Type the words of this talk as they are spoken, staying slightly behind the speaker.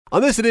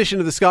On this edition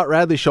of the Scott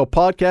Radley Show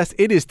podcast,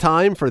 it is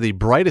time for the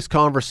brightest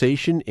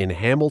conversation in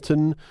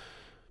Hamilton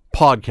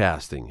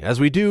podcasting,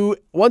 as we do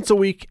once a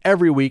week,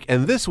 every week,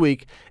 and this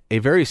week, a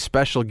very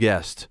special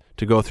guest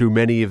to go through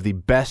many of the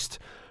best,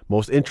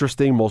 most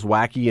interesting, most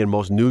wacky, and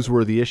most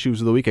newsworthy issues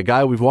of the week. A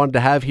guy we've wanted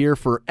to have here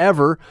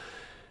forever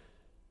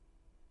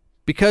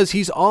because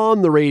he's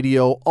on the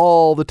radio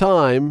all the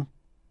time.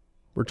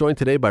 We're joined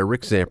today by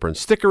Rick Zamperin.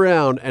 Stick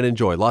around and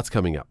enjoy. Lots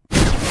coming up.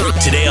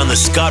 Today on the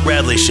Scott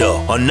Radley Show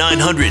on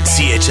 900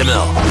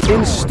 CHML.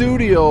 In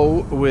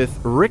studio with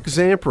Rick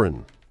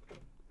Zamperin.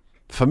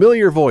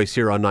 Familiar voice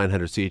here on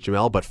 900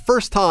 CHML, but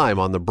first time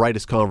on the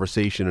brightest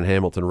conversation in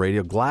Hamilton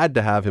radio. Glad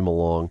to have him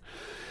along.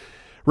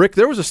 Rick,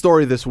 there was a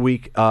story this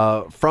week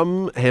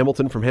from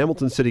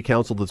Hamilton City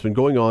Council that's been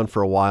going on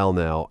for a while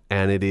now,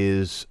 and it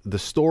is the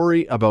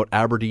story about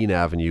Aberdeen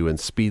Avenue and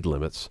speed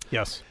limits.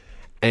 Yes.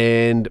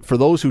 And for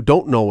those who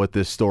don't know what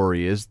this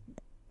story is,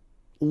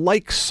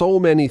 like so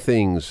many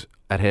things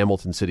at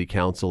Hamilton City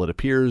Council, it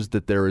appears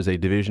that there is a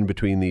division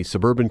between the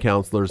suburban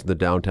councillors and the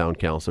downtown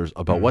councillors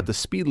about what the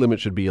speed limit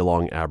should be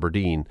along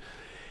Aberdeen.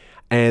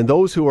 And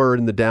those who are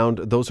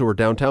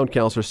downtown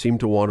councillors seem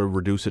to want to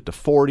reduce it to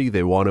 40.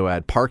 They want to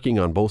add parking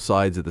on both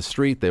sides of the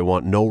street. They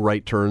want no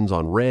right turns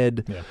on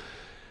red. Yeah.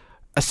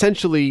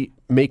 Essentially,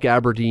 make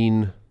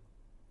Aberdeen,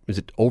 is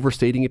it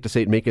overstating it to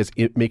say make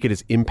it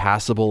as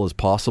impassable as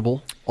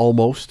possible?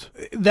 Almost.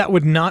 That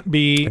would not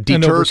be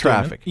deter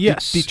traffic.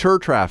 Yes, deter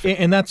traffic,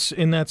 and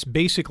that's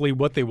basically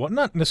what they want.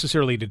 Not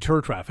necessarily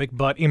deter traffic,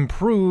 but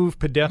improve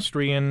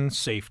pedestrian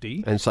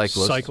safety and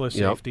cyclist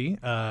safety,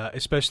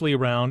 especially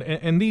around.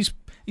 And these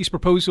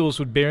proposals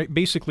would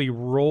basically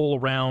roll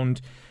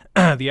around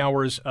the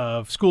hours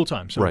of school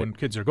time. So when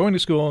kids are going to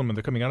school and when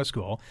they're coming out of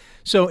school.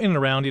 So in and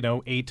around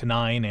 8 to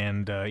 9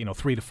 and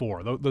 3 to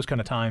 4. Those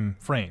kind of time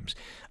frames.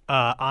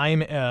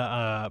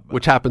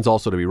 Which happens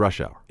also to be rush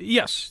hour.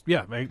 Yes,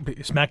 yeah,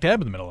 smack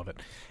dab in the middle of it.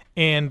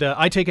 And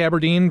I take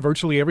Aberdeen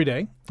virtually every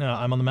day.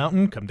 I'm on the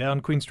mountain, come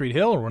down Queen Street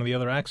Hill or one of the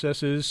other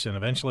accesses, and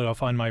eventually I'll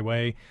find my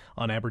way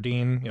on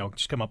Aberdeen.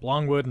 Just come up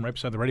Longwood and right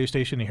beside the radio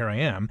station, and here I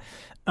am.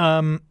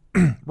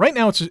 Right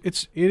now, it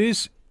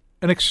is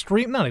an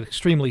not an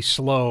extremely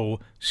slow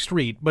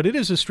street, but it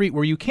is a street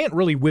where you can't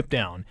really whip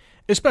down,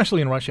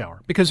 especially in rush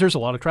hour, because there's a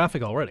lot of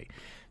traffic already.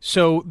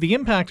 So the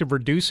impact of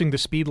reducing the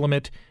speed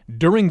limit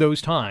during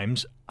those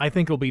times, I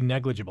think, will be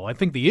negligible. I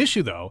think the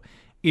issue, though,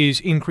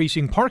 is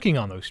increasing parking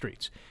on those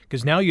streets,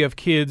 because now you have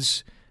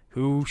kids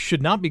who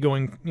should not be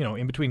going,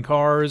 in between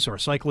cars, or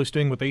cyclists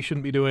doing what they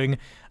shouldn't be doing.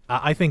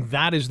 I think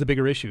that is the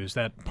bigger issue, is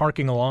that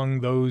parking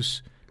along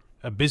those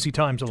busy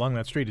times along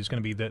that street is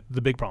going to be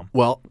the big problem.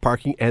 Well,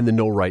 parking and the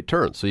no right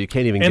turn. So you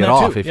can't even get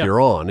off if you're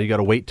on. You got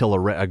to wait till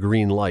a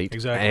green light.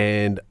 Exactly.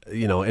 And,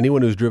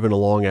 anyone who's driven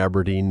along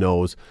Aberdeen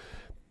knows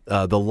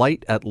the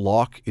light at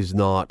Lock is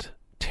not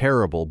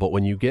terrible, but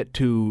when you get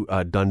to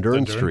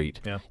Dundurn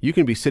Street, you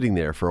can be sitting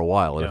there for a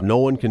while. And if no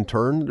one can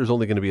turn, there's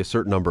only going to be a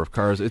certain number of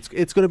cars. It's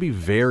going to be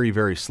very,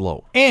 very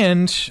slow.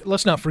 And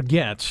let's not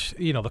forget,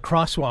 the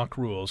crosswalk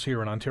rules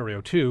here in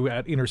Ontario, too,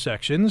 at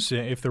intersections.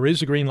 If there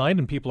is a green light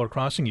and people are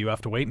crossing, you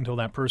have to wait until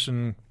that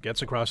person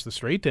gets across the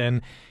street.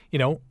 And,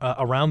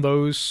 around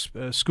those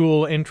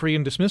school entry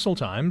and dismissal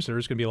times,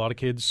 there's going to be a lot of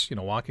kids,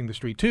 walking the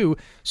street, too.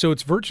 So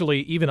it's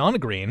virtually, even on a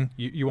green,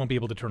 you won't be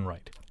able to turn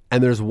right.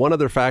 And there's one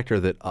other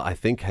factor that I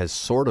think has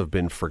sort of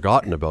been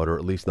forgotten about, or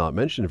at least not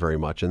mentioned very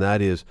much, and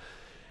that is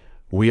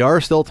we are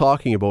still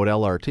talking about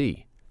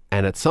LRT.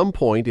 And at some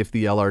point, if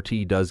the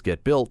LRT does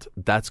get built,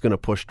 that's going to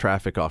push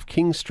traffic off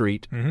King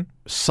Street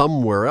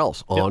somewhere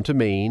else, onto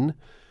Main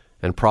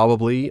and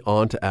probably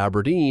onto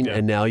Aberdeen.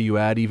 And now you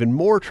add even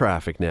more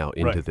traffic now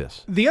into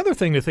this. The other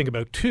thing to think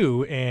about,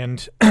 too,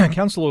 and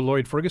Councillor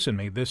Lloyd Ferguson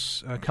made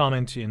this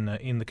comment in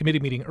the committee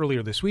meeting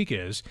earlier this week,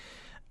 is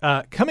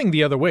coming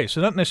the other way,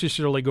 so not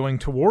necessarily going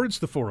towards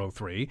the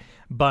 403,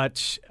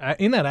 but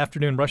in that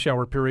afternoon rush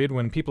hour period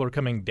when people are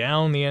coming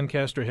down the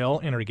Ancaster Hill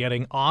and are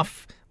getting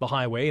off the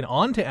highway and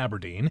onto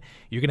Aberdeen,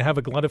 you're going to have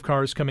a glut of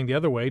cars coming the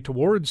other way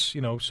towards,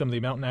 some of the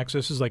mountain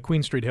accesses like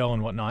Queen Street Hill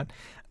and whatnot.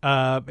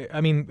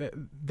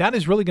 That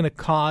is really going to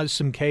cause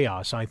some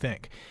chaos, I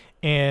think.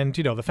 And,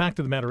 the fact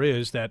of the matter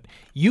is that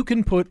you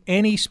can put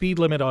any speed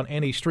limit on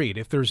any street.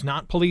 If there's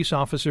not police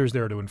officers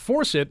there to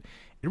enforce it,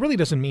 it really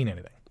doesn't mean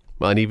anything.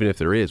 Well, and even if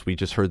there is, we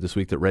just heard this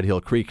week that Red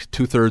Hill Creek,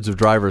 2/3 of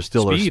drivers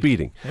still are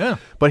speeding. Yeah.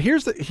 But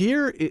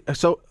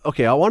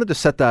I wanted to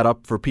set that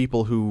up for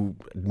people who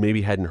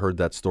maybe hadn't heard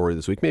that story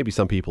this week. Maybe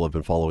some people have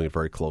been following it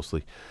very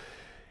closely.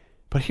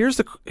 But here's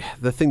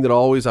the thing that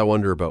always I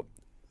wonder about.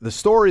 The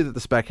story that the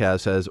spec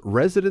has says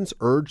residents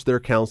urged their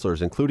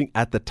councillors, including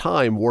at the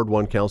time Ward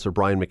 1 Councillor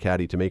Brian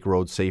McCaddy, to make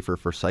roads safer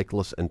for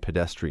cyclists and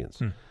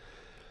pedestrians.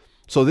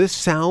 So this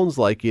sounds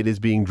like it is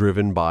being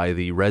driven by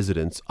the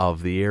residents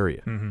of the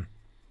area.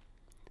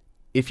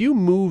 If you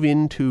move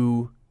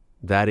into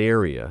that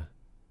area,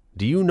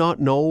 do you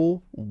not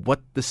know what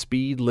the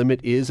speed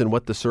limit is and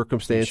what the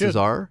circumstances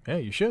are? Yeah,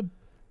 you should.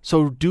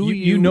 So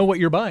you know what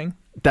you're buying?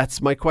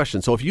 That's my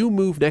question. So if you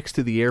move next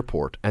to the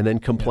airport and then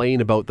complain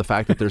about the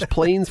fact that there's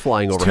planes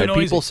flying overhead,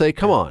 people say,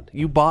 come on,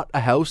 you bought a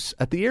house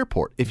at the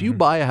airport. If you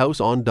buy a house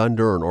on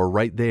Dundurn or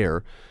right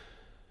there,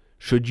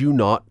 should you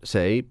not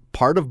say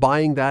part of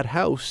buying that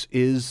house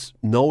is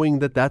knowing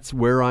that that's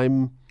where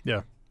I'm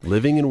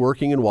living and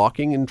working and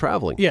walking and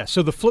traveling? Yeah,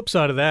 so the flip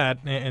side of that,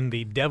 and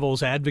the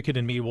devil's advocate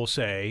in me will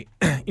say,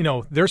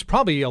 there's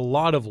probably a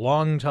lot of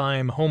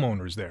long-time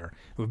homeowners there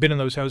who've been in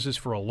those houses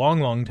for a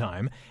long, long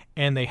time,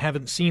 and they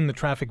haven't seen the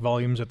traffic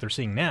volumes that they're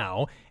seeing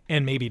now,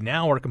 and maybe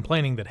now are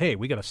complaining that, hey,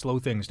 we got to slow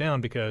things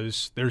down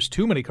because there's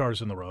too many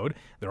cars on the road.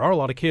 There are a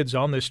lot of kids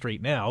on this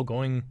street now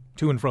going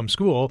to and from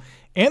school,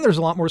 and there's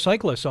a lot more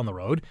cyclists on the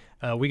road.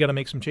 We got to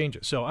make some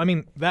changes. So,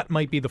 that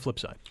might be the flip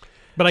side.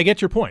 But I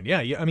get your point.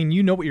 Yeah,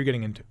 you know what you're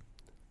getting into.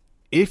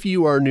 If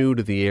you are new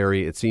to the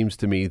area, it seems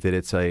to me that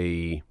it's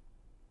I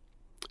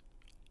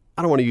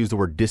don't want to use the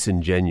word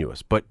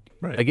disingenuous, but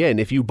again,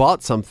 if you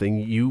bought something,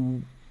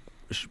 you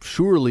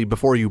surely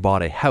before you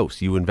bought a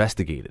house, you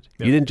investigated.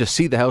 Yep. You didn't just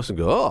see the house and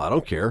go, oh, I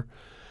don't care.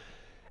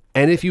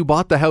 And if you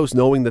bought the house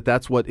knowing that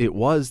that's what it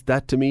was,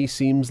 that to me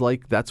seems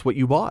like that's what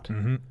you bought.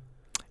 Mm-hmm.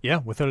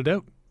 Yeah, without a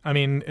doubt.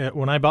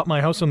 When I bought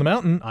my house on the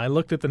mountain, I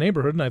looked at the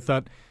neighborhood and I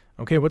thought,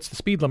 okay, what's the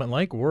speed limit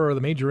like? Where are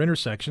the major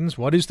intersections?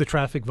 What is the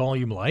traffic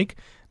volume like?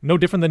 No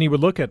different than you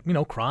would look at,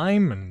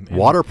 crime and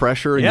water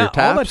pressure in your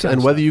taps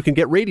and whether you can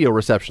get radio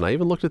reception. I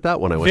even looked at that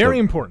when I went. Very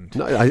important.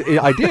 No,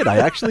 I did. I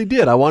actually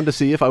did. I wanted to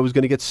see if I was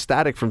going to get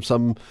static from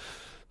some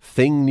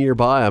thing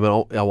nearby. I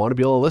want to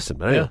be able to listen.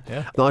 But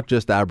anyway, not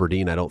just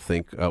Aberdeen, I don't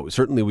think.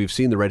 Certainly we've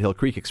seen the Red Hill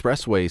Creek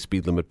Expressway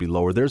speed limit be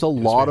lower. There's a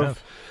lot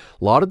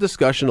of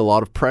discussion, a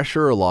lot of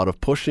pressure, a lot of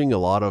pushing, a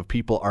lot of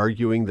people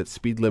arguing that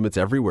speed limits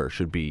everywhere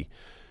should be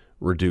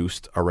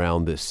reduced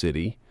around this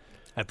city.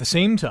 At the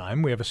same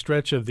time, we have a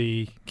stretch of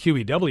the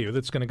QEW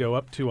that's going to go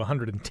up to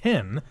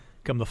 110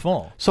 come the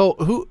fall. So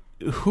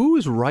who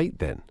is right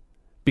then?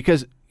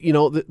 Because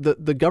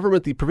the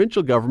government, the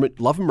provincial government,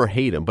 love them or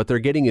hate them, but they're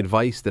getting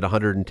advice that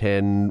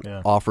 110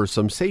 offers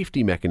some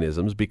safety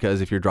mechanisms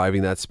because if you're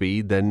driving that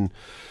speed, then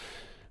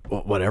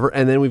whatever.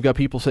 And then we've got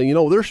people saying,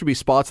 there should be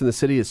spots in the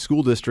city at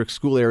school districts,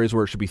 school areas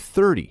where it should be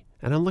 30.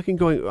 And I'm looking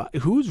going,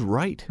 who's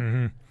right?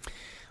 Mm-hmm.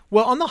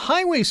 Well, on the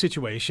highway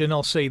situation,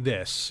 I'll say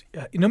this.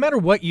 No matter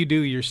what you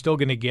do, you're still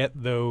going to get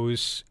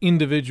those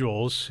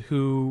individuals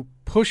who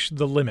push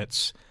the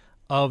limits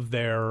of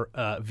their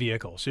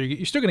vehicle. So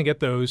you're still going to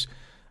get those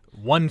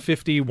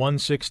 150,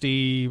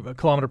 160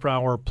 kilometer per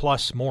hour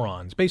plus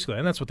morons, basically.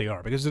 And that's what they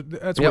are because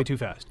that's way too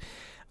fast.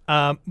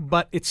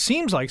 But it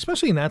seems like,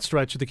 especially in that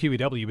stretch of the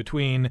QEW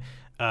between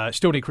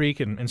Stony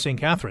Creek and St.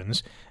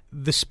 Catharines,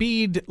 the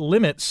speed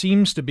limit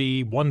seems to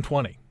be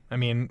 120.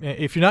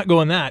 If you're not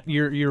going that,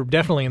 you're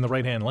definitely in the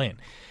right-hand lane.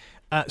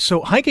 So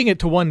hiking it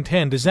to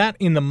 110, does that,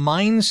 in the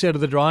mindset of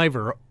the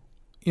driver,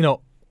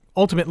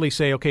 ultimately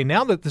say, okay,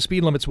 now that the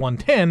speed limit's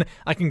 110,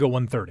 I can go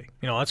 130.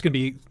 That's going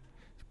to be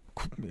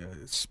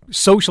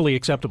socially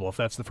acceptable, if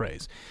that's the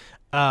phrase.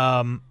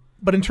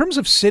 But in terms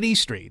of city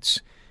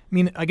streets,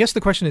 I guess the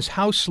question is,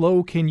 how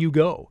slow can you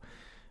go?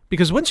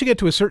 Because once you get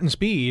to a certain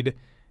speed,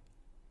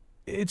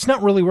 it's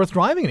not really worth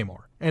driving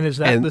anymore. And is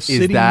that the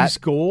city's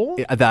goal?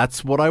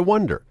 That's what I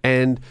wonder.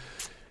 And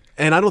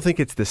I don't think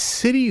it's the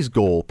city's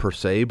goal per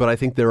se, but I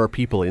think there are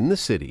people in the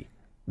city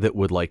that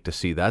would like to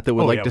see that,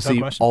 would like to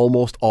see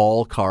almost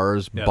all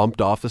cars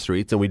bumped off the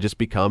streets and we just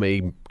become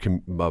a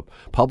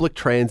public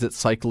transit,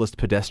 cyclist,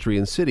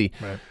 pedestrian city.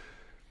 Right.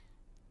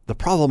 The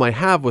problem I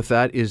have with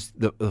that is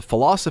the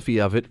philosophy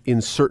of it in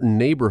certain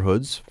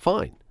neighborhoods,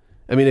 fine.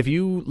 If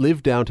you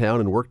live downtown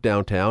and work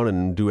downtown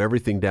and do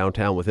everything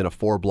downtown within a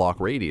 4-block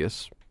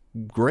radius,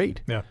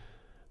 great. Yeah.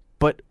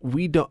 But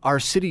our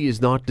city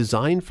is not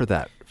designed for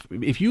that.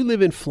 If you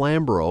live in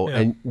Flamborough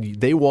and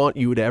they want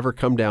you to ever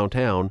come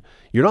downtown,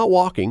 you're not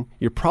walking,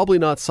 you're probably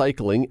not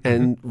cycling,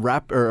 and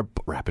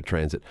rapid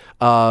transit,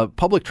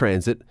 public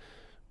transit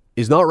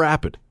is not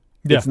rapid.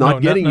 Yeah, it's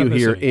not getting you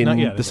here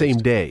in the same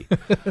day.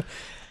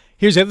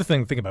 Here's the other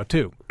thing to think about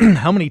too.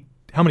 How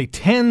many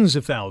tens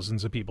of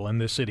thousands of people in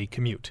this city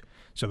commute?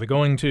 So they're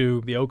going to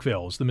the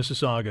Oakvilles, the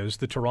Mississaugas,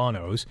 the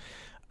Torontos.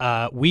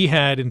 We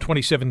had in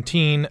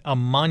 2017 a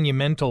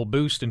monumental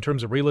boost in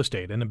terms of real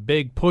estate, and a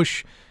big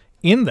push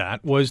in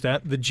that was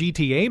that the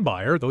GTA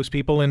buyer, those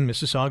people in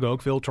Mississauga,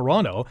 Oakville,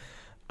 Toronto,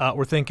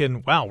 were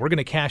thinking, wow, we're going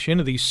to cash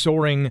into these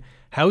soaring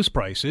house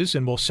prices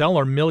and we'll sell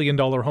our $1 million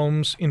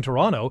homes in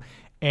Toronto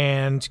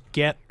and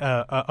get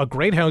a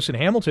great house in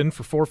Hamilton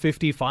for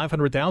 $450,000,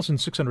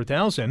 $500,000,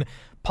 $600,000,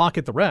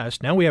 pocket the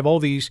rest. Now we have all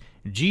these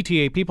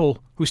GTA people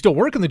who still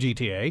work in the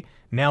GTA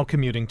now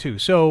commuting too.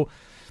 So,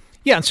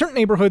 yeah, in certain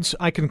neighborhoods,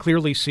 I can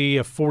clearly see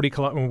a 40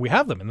 we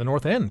have them in the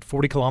North End,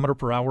 40 kilometer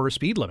per hour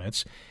speed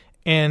limits,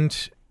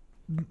 and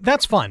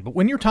that's fine. But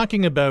when you're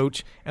talking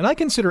about, and I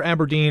consider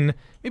Aberdeen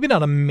maybe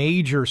not a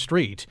major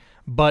street,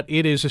 but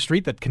it is a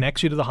street that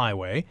connects you to the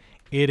highway.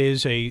 It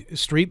is a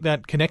street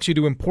that connects you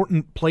to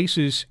important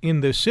places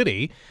in the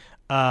city.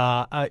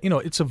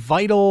 It's a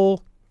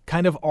vital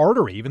kind of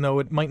artery, even though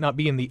it might not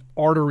be in the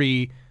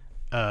artery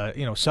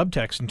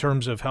subtext in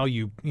terms of how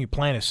you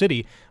plan a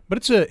city,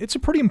 but it's a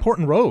pretty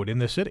important road in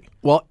this city.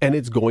 Well, and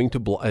it's going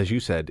to, as you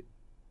said,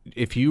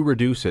 if you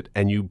reduce it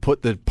and you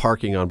put the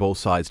parking on both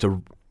sides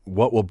to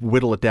what will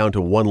whittle it down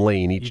to one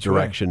lane each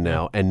direction way,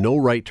 now, and no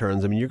right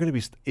turns. I mean, you're going to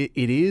be.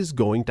 It is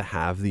going to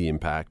have the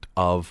impact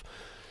of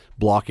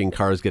blocking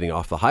cars getting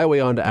off the highway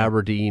onto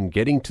Aberdeen,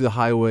 getting to the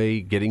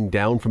highway, getting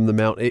down from the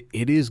mountain.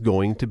 It is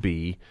going to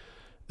be.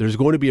 There's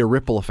going to be a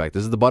ripple effect.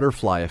 This is the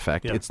butterfly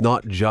effect. Yeah. It's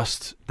not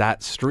just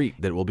that street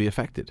that will be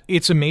affected.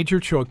 It's a major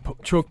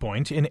choke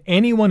point, and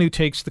anyone who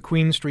takes the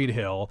Queen Street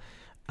Hill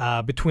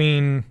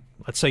between,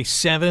 let's say,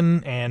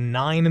 7 and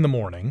 9 in the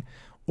morning,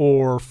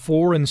 or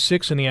 4 and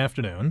 6 in the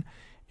afternoon,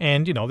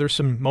 and there's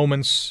some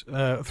moments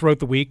throughout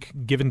the week,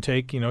 give and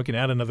take. You can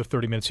add another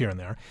 30 minutes here and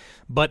there,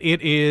 but it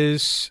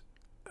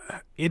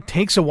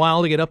takes a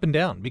while to get up and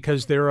down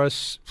because there are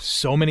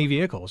so many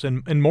vehicles,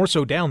 and more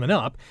so down than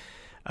up.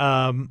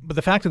 But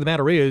the fact of the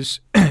matter is,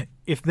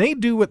 if they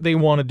do what they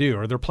want to do,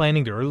 or they're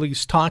planning to, or at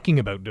least talking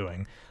about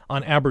doing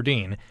on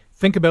Aberdeen,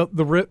 think about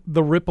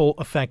the ripple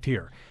effect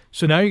here.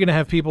 So now you're going to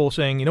have people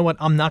saying, you know what,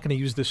 I'm not going to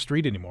use this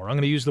street anymore. I'm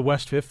going to use the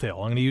West 5th Hill.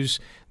 I'm going to use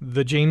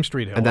the James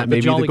Street Hill. And that may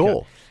be the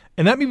goal.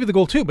 And that may be the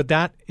goal too, but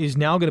that is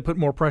now going to put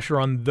more pressure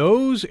on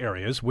those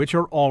areas which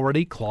are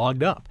already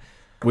clogged up.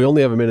 We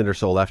only have a minute or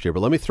so left here, but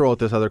let me throw out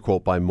this other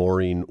quote by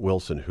Maureen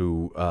Wilson,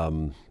 who,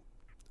 and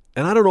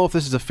I don't know if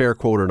this is a fair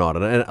quote or not,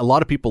 and a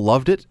lot of people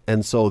loved it,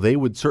 and so they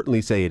would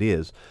certainly say it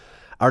is.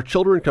 Our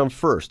children come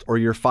first, or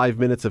your 5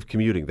 minutes of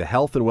commuting. The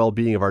health and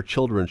well-being of our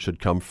children should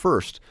come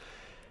first.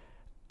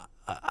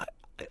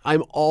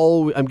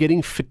 I'm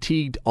getting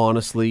fatigued,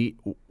 honestly,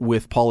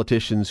 with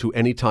politicians who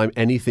anytime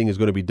anything is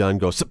going to be done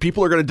go, so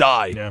people are going to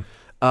die.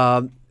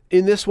 Yeah.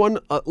 In this one,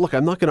 look,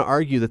 I'm not going to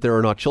argue that there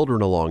are not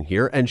children along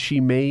here, and she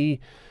may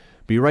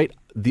be right.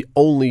 The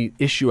only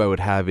issue I would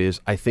have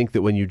is I think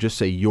that when you just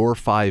say your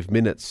 5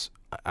 minutes,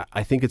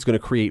 I think it's going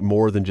to create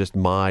more than just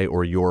my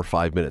or your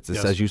 5 minutes.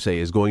 This, as you say,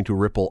 is going to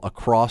ripple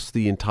across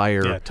the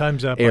entire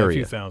time's up area. By a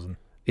few thousand.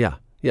 Yeah,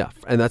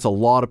 and that's a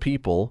lot of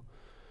people.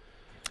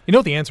 You know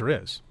what the answer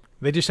is?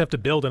 They just have to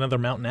build another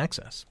mountain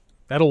access.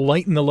 That'll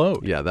lighten the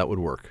load. Yeah, that would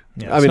work.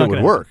 Yeah, I mean, it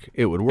would work.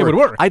 It would work. It would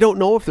work. I don't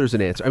know if there's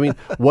an answer. I mean,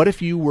 what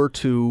if you were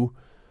to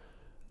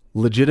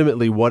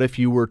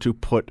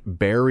put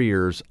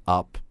barriers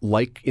up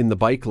like in the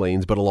bike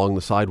lanes but along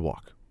the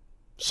sidewalk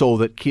so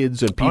that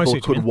kids and people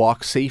could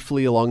walk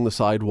safely along the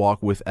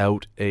sidewalk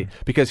without a...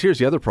 Because here's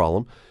the other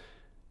problem.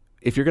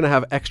 If you're going to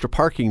have extra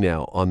parking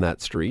now on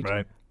that street,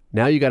 right,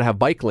 now you got to have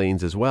bike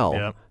lanes as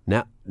well.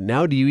 Yep.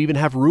 Now do you even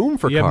have room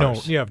for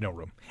cars? You have no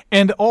room.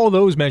 And all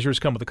those measures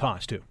come with a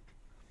cost too.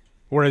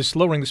 Whereas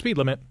lowering the speed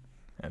limit,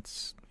 you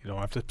don't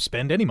have to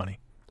spend any money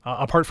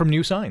apart from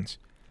new signs.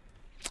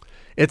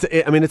 It's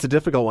a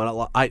difficult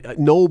one.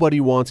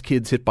 Nobody wants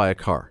kids hit by a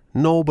car.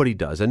 Nobody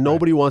does, and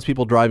nobody wants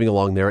people driving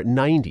along there at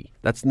 90.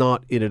 That's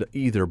not it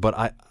either.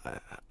 But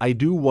I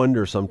do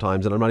wonder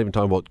sometimes, and I'm not even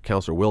talking about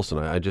Councillor Wilson.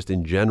 I just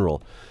in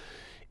general,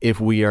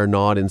 if we are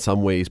not in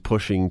some ways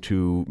pushing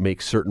to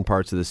make certain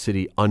parts of the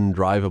city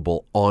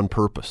undrivable on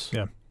purpose.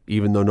 Yeah.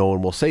 Even though no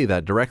one will say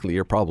that directly,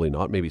 or probably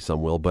not, maybe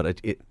some will,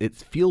 but it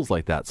feels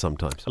like that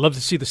sometimes. I'd love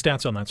to see the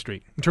stats on that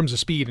street in terms of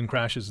speed and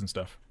crashes and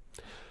stuff.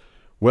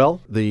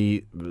 Well,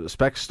 the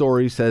spec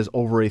story says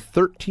over a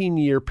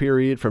 13-year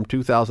period from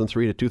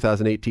 2003 to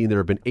 2018, there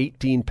have been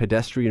 18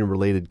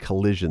 pedestrian-related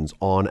collisions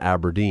on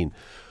Aberdeen.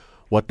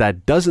 What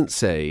that doesn't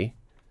say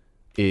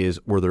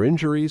is, were there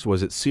injuries?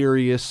 Was it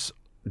serious?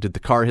 Did the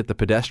car hit the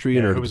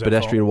pedestrian, or did the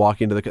pedestrian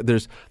walk into the car?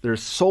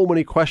 There's so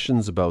many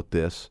questions about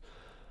this.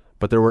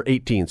 But there were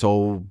 18,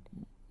 so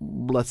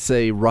let's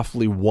say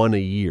roughly one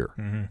a year.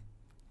 Mm-hmm.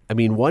 I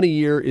mean, one a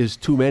year is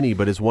too many,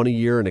 but is one a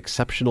year an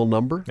exceptional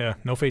number? Yeah,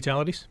 no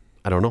fatalities?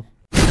 I don't know.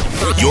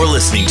 You're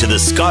listening to the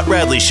Scott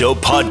Radley Show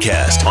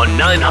podcast on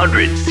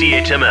 900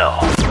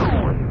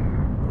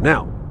 CHML.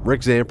 Now,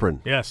 Rick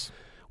Zamperin. Yes.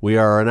 We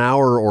are an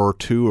hour or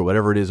two or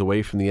whatever it is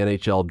away from the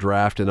NHL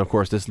draft, and of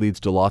course this leads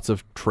to lots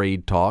of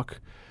trade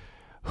talk.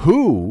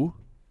 Who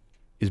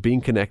is being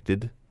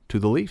connected to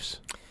the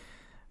Leafs?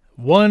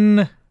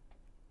 One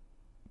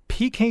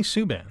PK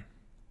Subban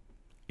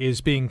is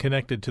being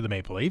connected to the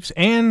Maple Leafs,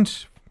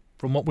 and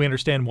from what we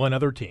understand, one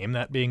other team,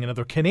 that being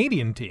another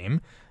Canadian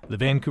team, the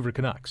Vancouver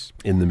Canucks.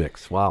 In the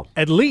mix. Wow.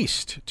 At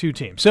least two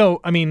teams.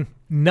 So, I mean,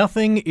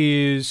 nothing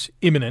is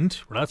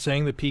imminent. We're not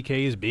saying that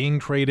PK is being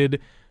traded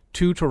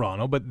to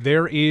Toronto, but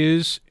there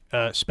is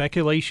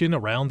speculation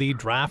around the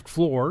draft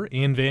floor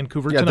in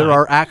Vancouver tonight. There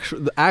are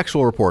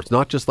actual reports,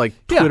 not just like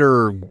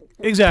Twitter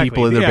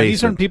people in their basement.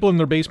 These aren't people in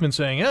their basement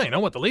saying, you know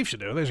what the Leafs should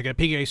do? They should get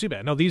PK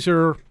Subban. No, these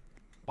are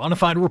bona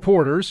fide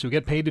reporters who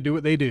get paid to do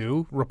what they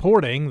do,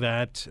 reporting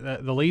that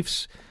the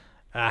Leafs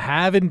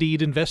have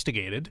indeed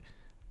investigated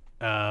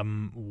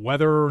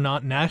whether or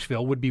not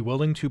Nashville would be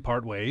willing to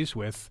part ways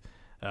with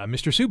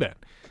Mr. Subban.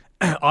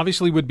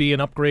 Obviously would be an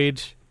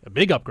upgrade, a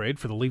big upgrade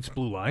for the Leafs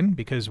blue line,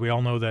 because we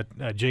all know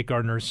that Jake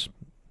Gardner's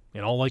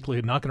in all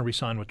likelihood not going to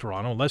re-sign with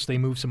Toronto unless they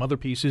move some other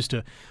pieces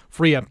to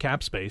free up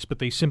cap space, but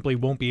they simply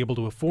won't be able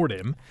to afford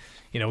him.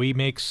 He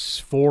makes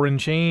 4 and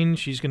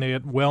change. He's going to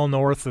get well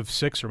north of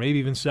 6 or maybe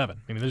even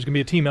 7. I mean, there's going to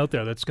be a team out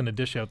there that's going to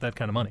dish out that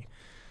kind of money.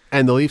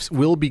 And the Leafs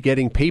will be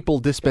getting papal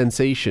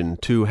dispensation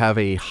to have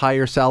a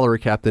higher salary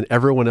cap than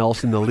everyone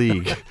else in the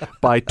league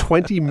by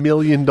 $20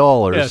 million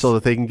so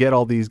that they can get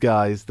all these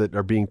guys that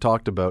are being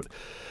talked about.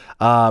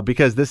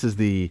 Because this is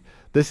the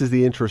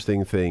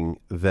interesting thing,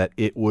 that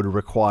it would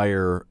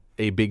require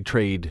a big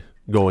trade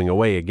going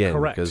away again.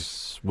 Correct.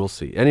 Because we'll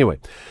see. Anyway,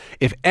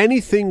 if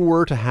anything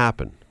were to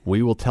happen,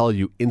 we will tell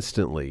you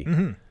instantly.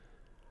 Mm-hmm.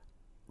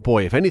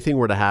 Boy, if anything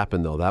were to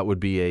happen, though, that would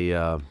be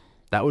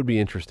that would be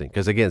interesting.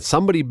 Because, again,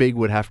 somebody big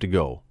would have to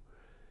go.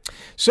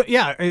 So,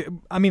 yeah,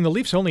 I mean, the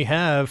Leafs only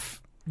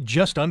have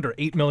just under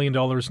 $8 million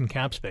in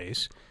cap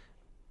space.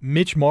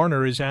 Mitch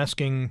Marner is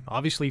asking,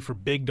 obviously, for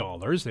big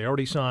dollars. They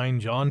already signed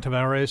John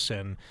Tavares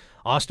and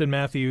Austin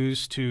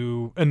Matthews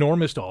to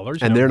enormous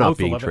dollars. And they're not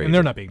being traded. And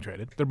they're not being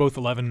traded. They're both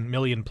 $11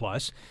 million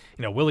plus.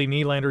 Willie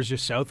Nylander's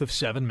just south of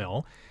 $7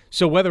 million.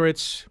 So whether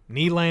it's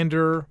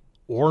Nylander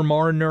or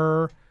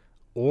Marner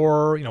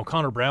or,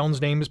 Connor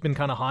Brown's name has been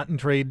kind of hot in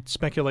trade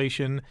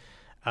speculation.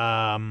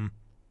 One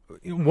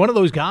of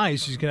those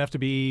guys is going to have to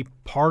be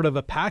part of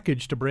a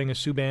package to bring a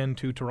Subban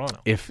to Toronto.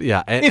 If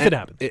it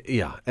happens.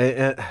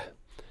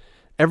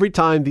 Every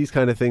time these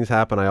kind of things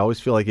happen, I always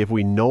feel like if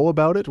we know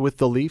about it with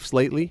the Leafs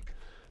lately,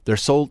 they're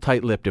so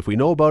tight-lipped. If we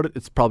know about it,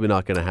 it's probably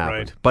not going to happen.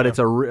 Right. But it's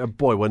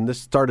boy, when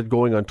this started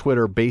going on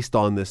Twitter based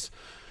on this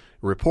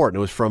report, and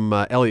it was from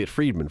Elliot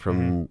Friedman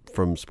from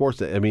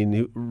Sports. I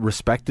mean,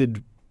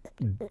 respected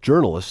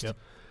journalist. Yep.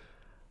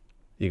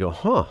 You go,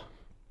 huh?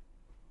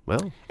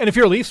 Well, and if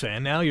you're a Leafs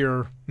fan, now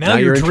you're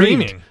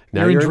dreaming.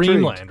 Now you're in intrigued.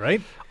 dreamland,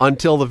 right?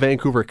 Until the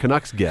Vancouver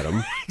Canucks get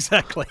them.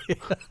 Exactly.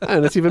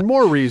 And it's even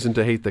more reason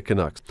to hate the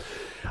Canucks.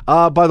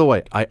 By the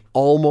way, I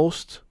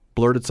almost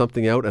blurted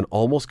something out and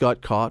almost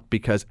got caught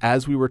because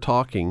as we were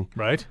talking,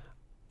 right,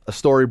 a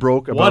story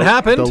broke about what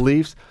happened? The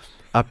Leafs.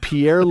 A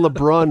Pierre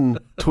LeBrun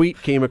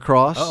tweet came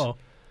across. Uh-oh.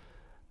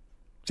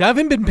 So I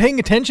haven't been paying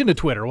attention to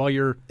Twitter while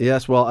you're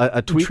Yes, well,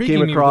 a tweet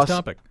came across,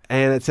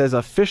 and it says,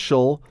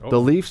 official, the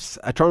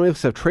Toronto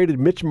Leafs have traded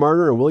Mitch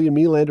Marner and William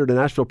Nylander to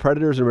Nashville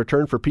Predators in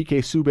return for PK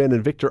Subban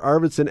and Victor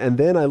Arvidsson. And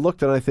then I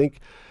looked and I think,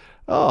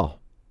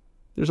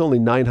 there's only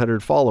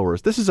 900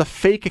 followers. This is a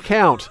fake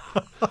account.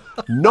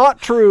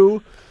 Not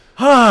true.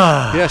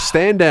 Yeah,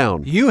 stand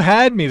down. You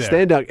had me there.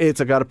 Stand down.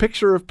 It's got a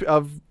picture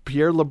of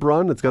Pierre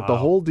LeBrun. It's got the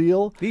whole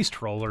deal. These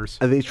trollers.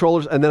 And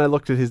then I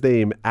looked at his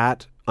name,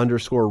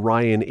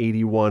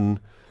 @_Ryan81.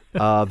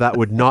 That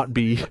would not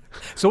be.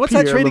 So what's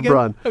Pierre that trade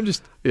LeBrun. again?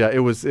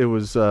 It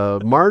was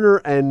Marner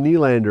and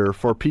Nylander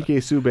for PK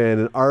Subban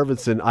and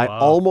Arvidsson. I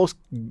almost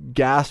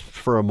gasped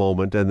for a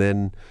moment, and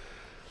then.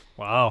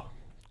 Wow.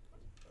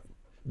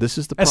 This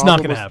is the problem. That's not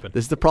going to happen.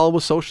 This is the problem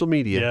with social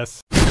media.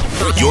 Yes.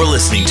 You're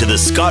listening to the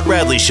Scott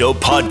Radley Show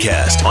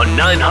podcast on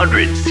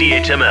 900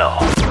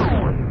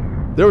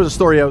 CHML. There was a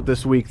story out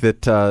this week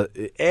that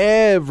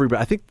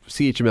everybody, I think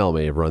CHML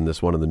may have run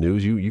this one in the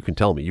news. You can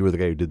tell me. You were the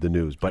guy who did the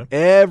news. But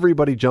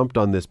everybody jumped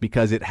on this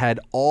because it had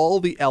all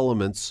the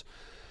elements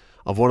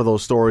of one of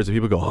those stories that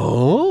people go,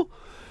 oh?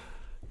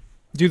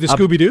 Do the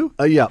Scooby-Doo?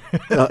 Yeah.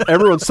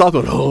 Everyone stopped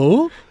going,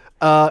 oh?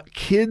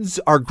 Kids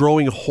are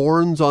growing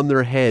horns on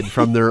their head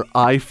from their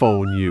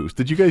iPhone use.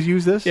 Did you guys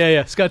use this?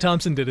 Yeah. Scott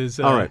Thompson did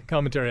his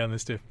commentary on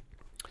this too.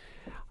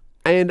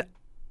 And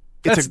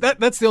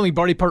that's the only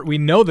Barty part we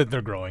know that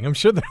they're growing. I'm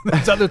sure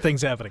there's other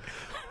things happening.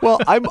 Well,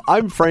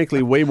 I'm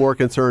frankly way more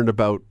concerned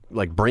about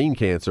like brain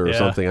cancer or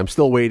something. I'm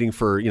still waiting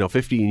for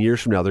 15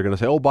 years from now they're going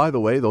to say, oh, by the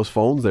way, those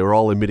phones, they were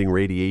all emitting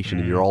radiation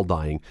and you're all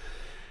dying.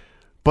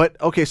 But,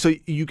 okay, so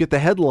you get the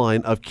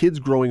headline of kids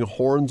growing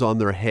horns on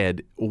their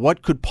head.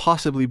 What could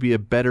possibly be a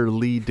better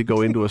lead to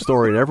go into a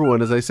story? And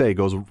everyone, as I say,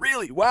 goes,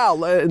 really?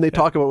 Wow. And they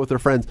talk about it with their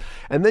friends.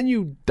 And then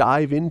you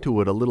dive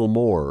into it a little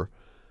more.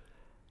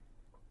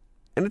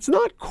 And it's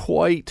not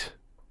quite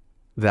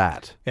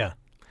that. Yeah.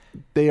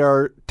 They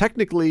are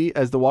technically,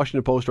 as the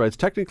Washington Post writes,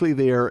 technically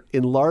they are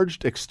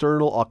enlarged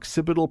external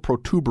occipital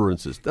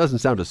protuberances. Doesn't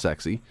sound as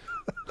sexy.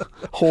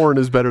 Horn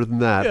is better than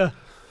that. Yeah.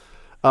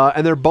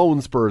 And they're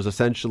bone spurs,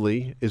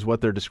 essentially, is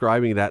what they're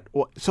describing that.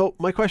 So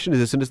my question is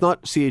this, and it's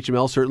not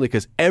CHML, certainly,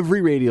 because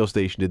every radio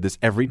station did this,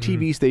 every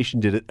TV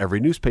station did it, every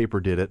newspaper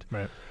did it.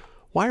 Right.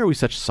 Why are we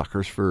such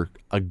suckers for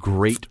a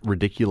great,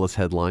 ridiculous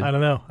headline? I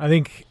don't know. I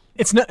think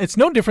it's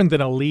no different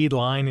than a lead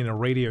line in a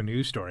radio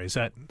news story. Is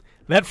that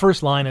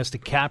first line has to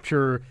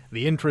capture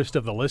the interest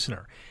of the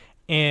listener.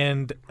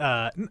 And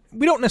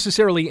we don't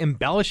necessarily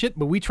embellish it,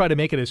 but we try to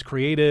make it as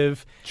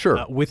creative,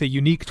 with a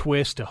unique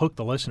twist to hook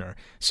the listener.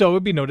 So it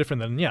would be no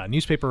different than, a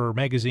newspaper or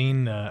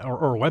magazine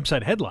or a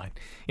website headline.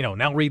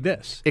 Now read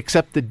this.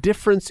 Except the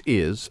difference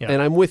is,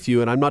 and I'm with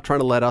you, and I'm not trying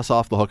to let us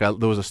off the hook.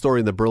 There was a story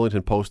in the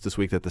Burlington Post this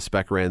week that the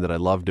Spec ran that I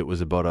loved. It was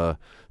about a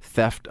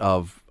theft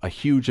of a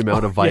huge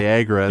amount of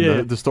Viagra,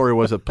 and the story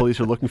was that police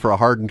are looking for a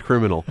hardened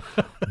criminal.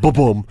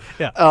 Boom.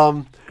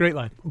 Yeah. Great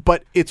line.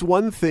 But it's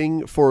one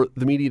thing for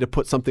the media to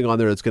put something on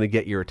there that's going to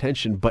get your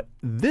attention. But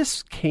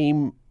this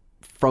came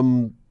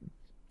from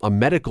a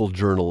medical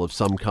journal of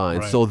some kind.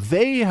 Right. So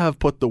they have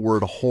put the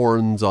word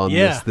horns on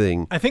this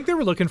thing. I think they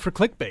were looking for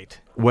clickbait.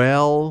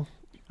 Well,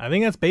 I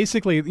think that's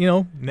basically,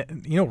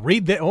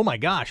 read that. Oh my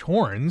gosh,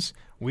 horns.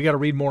 We got to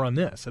read more on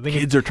this. I think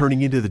kids are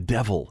turning into the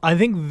devil. I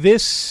think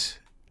this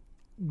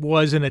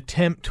was an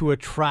attempt to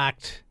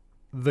attract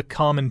the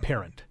common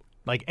parent.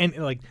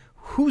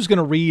 Who's going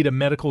to read a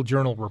medical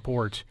journal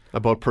report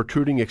About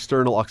protruding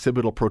external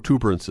occipital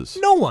protuberances.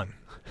 No one,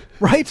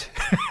 right?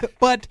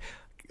 But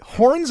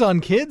horns on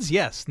kids,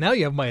 yes. Now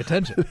you have my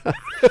attention.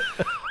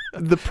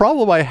 The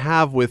problem I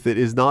have with it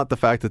is not the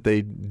fact that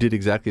they did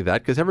exactly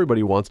that, because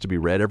everybody wants to be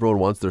read. Everyone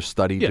wants their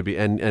study to be,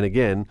 and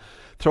again,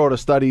 throw out a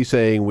study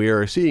saying we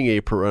are seeing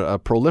a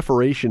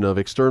proliferation of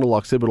external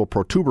occipital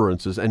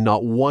protuberances, and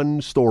not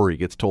one story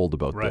gets told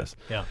about this.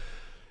 Yeah.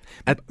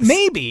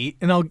 Maybe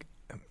I'm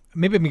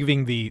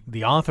giving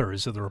the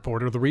authors of the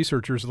report or the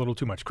researchers a little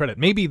too much credit.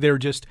 Maybe they're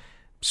just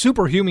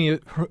super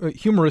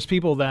humorous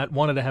people that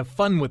wanted to have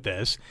fun with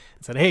this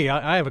and said, hey,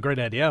 I have a great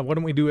idea. Why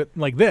don't we do it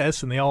like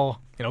this? And they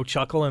all,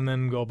 chuckle and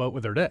then go about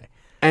with their day.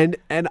 And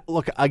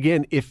look,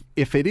 again, if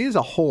it is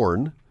a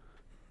horn,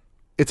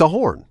 it's a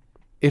horn.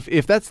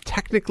 If that's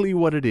technically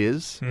what it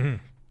is,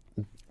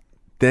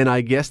 then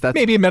I guess that's...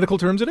 Maybe in medical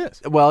terms it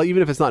is. Well,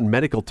 even if it's not in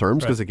medical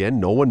terms, because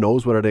again, no one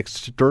knows what an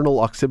external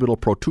occipital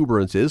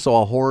protuberance is,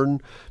 so a horn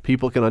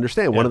people can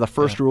understand. One of the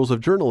first rules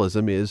of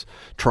journalism is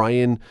try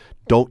and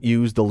don't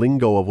use the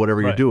lingo of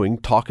whatever you're doing.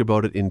 Talk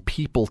about it in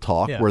people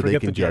talk where they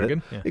can get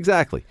it. Yeah.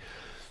 Exactly.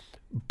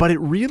 But it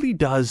really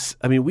does...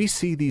 I mean, we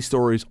see these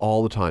stories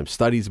all the time.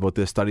 Studies about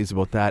this, studies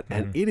about that,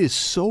 and it is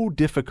so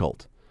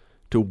difficult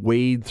to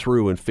wade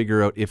through and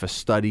figure out if a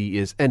study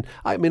is, and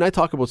I mean, I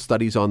talk about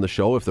studies on the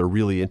show if they're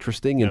really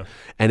interesting,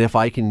 and if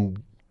I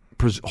can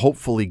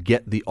hopefully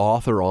get the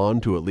author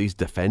on to at least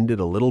defend it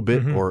a little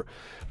bit,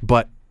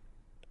 but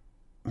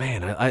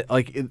man, I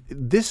like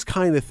this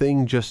kind of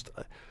thing. Just,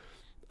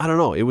 I don't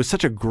know. It was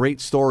such a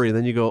great story, and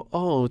then you go,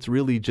 oh, it's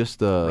really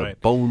just a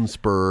bone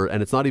spur,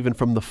 and it's not even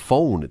from the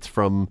phone. It's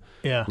from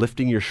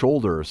lifting your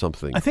shoulder or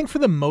something. I think for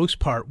the most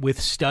part with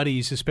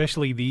studies,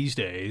 especially these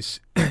days,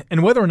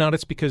 and whether or not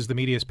it's because the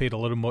media has paid a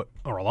little more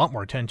or a lot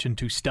more attention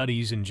to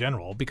studies in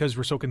general because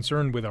we're so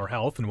concerned with our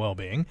health and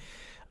well-being,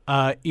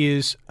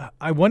 is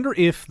I wonder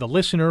if the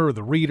listener or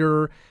the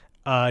reader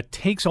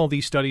takes all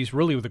these studies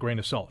really with a grain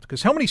of salt.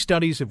 Because how many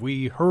studies have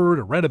we heard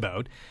or read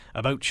about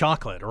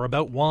chocolate or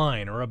about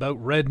wine or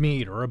about red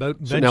meat or about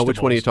vegetables? So now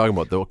which one are you talking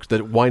about?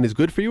 That wine is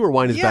good for you or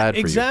wine is bad for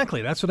you?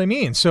 Exactly. That's what I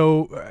mean.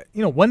 So,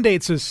 one day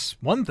it says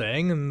one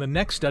thing and the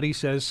next study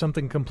says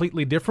something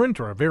completely different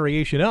or a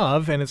variation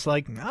of, and it's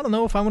like, I don't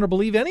know if I want to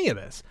believe any of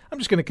this. I'm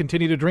just going to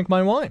continue to drink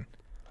my wine.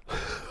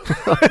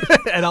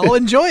 And I'll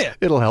enjoy it.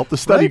 It'll help the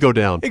study go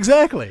down.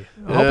 Exactly.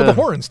 I'll help with the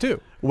horns,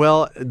 too.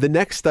 Well, the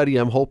next study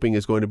I'm hoping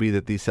is going to be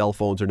that these cell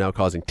phones are now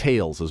causing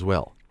tails as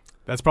well.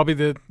 That's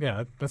probably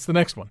that's the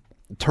next one.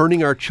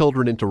 Turning our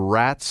children into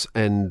rats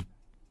and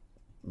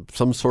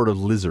some sort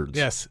of lizards.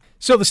 Yes.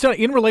 So the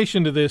study, in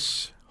relation to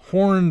this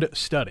horned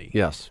study.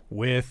 Yes.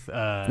 With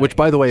which,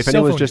 by the way, if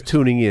anyone's just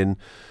tuning in,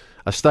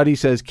 a study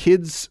says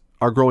kids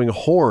are growing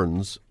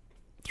horns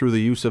through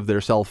the use of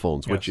their cell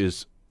phones, which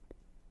is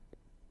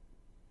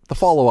the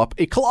follow-up,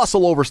 a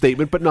colossal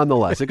overstatement, but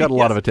nonetheless, it got a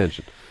lot of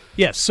attention.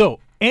 Yes. So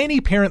any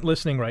parent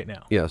listening right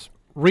now,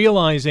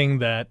 realizing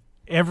that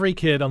every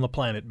kid on the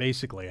planet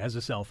basically has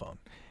a cell phone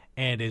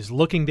and is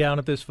looking down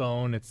at this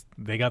phone,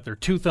 they got their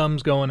two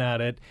thumbs going at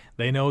it.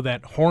 They know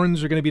that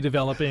horns are going to be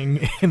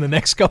developing in the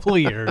next couple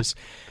of years.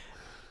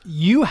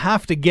 You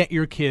have to get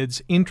your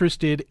kids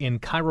interested in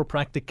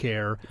chiropractic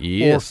care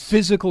or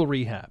physical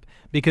rehab,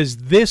 because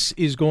this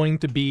is going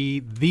to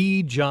be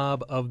the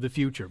job of the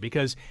future,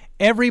 because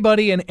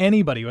everybody and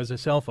anybody who has a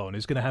cell phone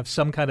is going to have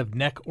some kind of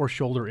neck or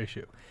shoulder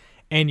issue.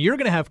 And you're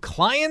going to have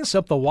clients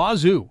up the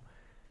wazoo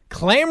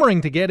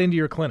clamoring to get into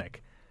your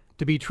clinic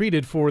to be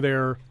treated for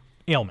their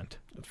ailment.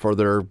 For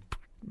their...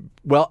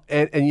 Well,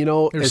 and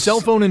their cell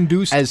phone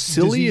induced as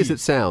silly disease. as it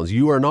sounds,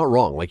 you are not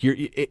wrong. Like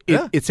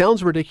it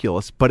sounds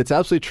ridiculous, but it's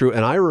absolutely true.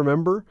 And I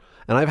remember,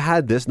 and I've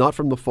had this not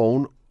from the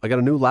phone. I got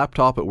a new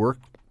laptop at work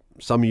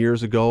some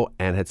years ago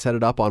and had set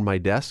it up on my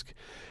desk,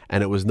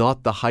 and it was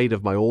not the height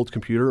of my old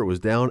computer. It was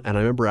down, and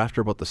I remember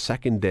after about the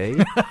second day,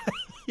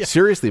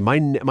 seriously,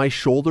 my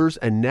shoulders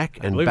and neck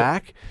and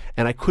back,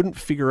 and I couldn't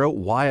figure out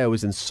why I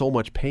was in so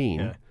much pain.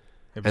 Yeah.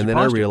 And then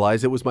I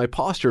realized it was my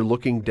posture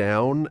looking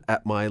down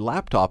at my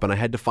laptop, and I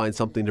had to find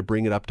something to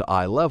bring it up to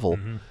eye level.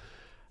 Mm-hmm.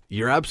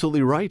 You're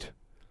absolutely right.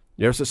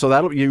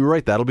 So you're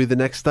right. That'll be the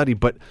next study.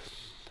 But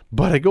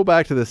I go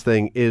back to this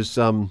thing is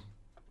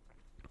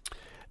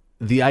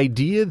the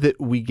idea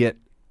that we get,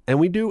 and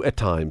we do at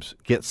times,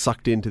 get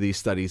sucked into these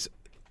studies.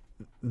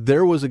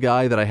 There was a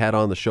guy that I had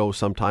on the show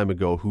some time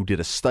ago who did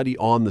a study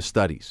on the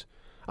studies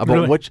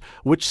about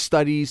which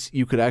studies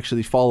you could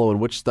actually follow and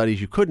which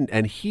studies you couldn't.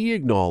 And he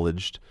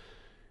acknowledged...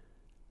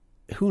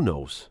 Who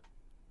knows?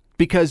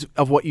 Because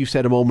of what you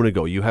said a moment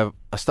ago. You have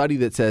a study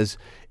that says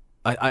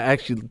I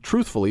actually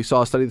truthfully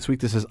saw a study this week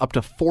that says up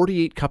to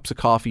 48 cups of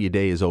coffee a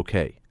day is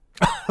okay.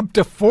 Up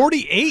to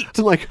 48. It's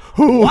like,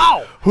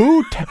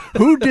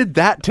 who did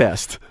that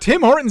test?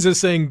 Tim Hortons is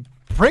saying,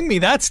 bring me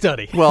that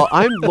study. Well,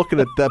 I'm looking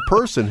at that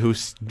person who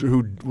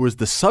was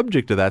the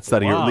subject of that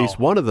study, or at least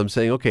one of them,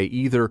 saying, okay,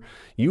 either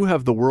you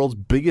have the world's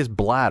biggest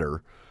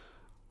bladder,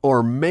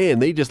 or man,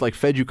 they just like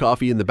fed you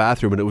coffee in the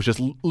bathroom and it was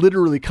just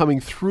literally coming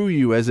through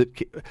you as it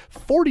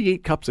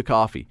 48 cups of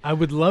coffee. I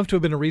would love to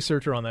have been a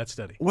researcher on that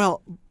study.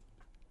 Well,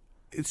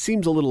 it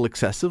seems a little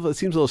excessive. It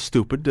seems a little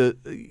stupid.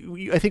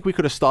 I think we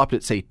could have stopped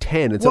at, say,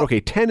 10 and said, okay,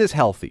 10 is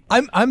healthy.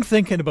 I'm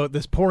thinking about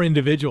this poor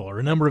individual, or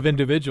a number of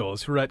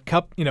individuals who are at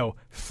cup,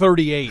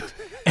 38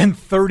 and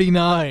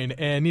 39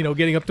 and,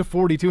 getting up to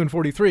 42 and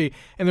 43.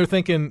 And they're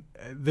thinking,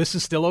 this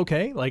is still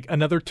okay? Like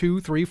another 2,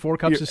 3, 4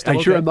 cups is still okay? Are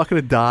you sure I'm not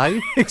going to die?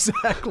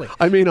 Exactly.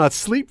 I may not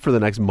sleep for the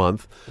next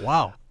month.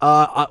 Wow.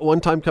 One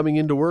time coming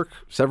into work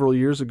several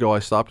years ago, I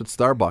stopped at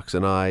Starbucks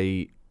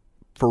and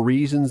for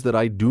reasons that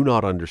I do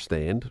not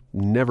understand,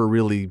 never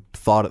really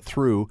thought it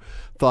through,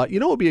 thought,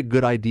 what would be a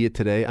good idea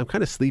today? I'm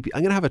kind of sleepy.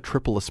 I'm going to have a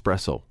triple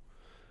espresso.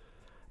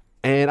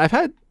 And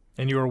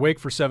And you were awake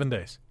for 7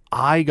 days.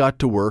 I got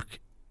to work,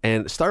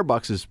 and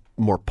Starbucks is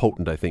more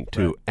potent, I think,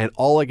 too. Right. And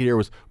all I could hear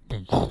was,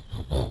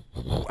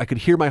 I could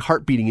hear my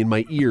heart beating in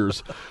my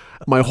ears.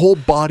 My whole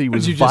body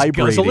was vibrating.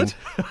 Did you just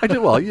guzzle it? I did.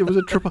 Well, it was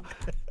a triple.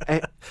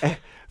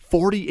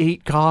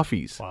 48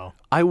 coffees. Wow.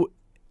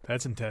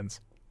 That's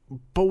intense.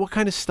 But what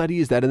kind of study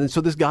is that? And then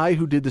so this guy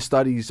who did the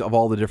studies of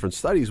all the different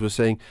studies was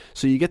saying,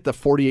 so you get the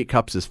 48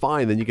 cups is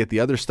fine. Then you get the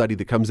other study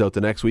that comes out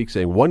the next week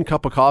saying 1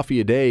 cup of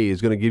coffee a day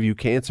is going to give you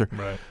cancer.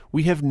 Right.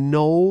 We have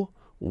no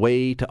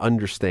way to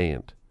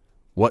understand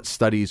what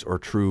studies are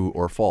true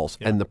or false.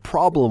 Yeah. And the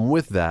problem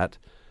with that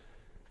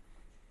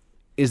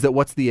is that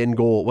what's the end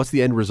goal? What's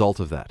the end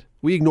result of that?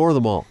 We ignore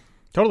them all.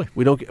 Totally.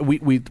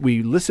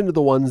 We listen to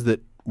the ones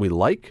that we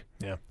like.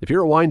 Yeah. If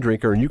you're a wine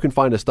drinker and you can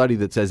find a study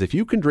that says if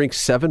you can drink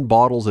 7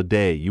 bottles a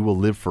day, you will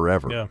live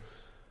forever. Yeah.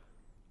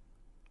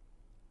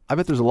 I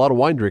bet there's a lot of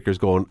wine drinkers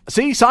going,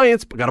 see,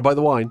 science, but got to buy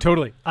the wine.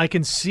 Totally. I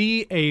can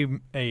see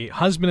a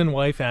husband and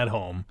wife at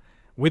home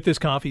with this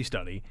coffee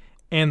study,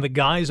 and the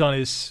guy's on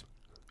his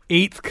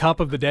 8th cup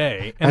of the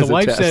day, and the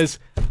wife says,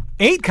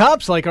 8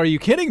 cups? Like, are you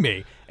kidding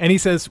me? And he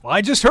says, well, I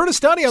just heard a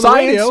study on the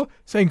radio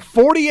saying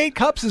 48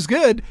 cups is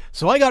good,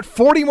 so I got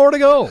 40 more to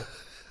go.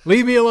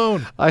 Leave me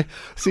alone. I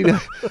see.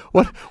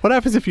 What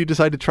happens if you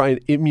decide to try and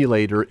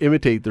emulate or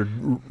imitate or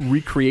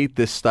recreate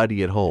this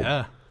study at home?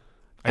 Yeah,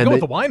 I go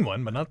with the wine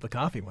one, but not the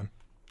coffee one.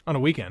 On a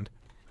weekend,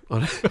 you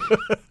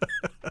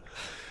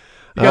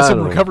got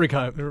some recovery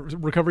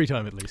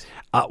time at least.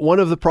 One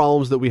of the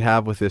problems that we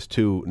have with this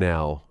too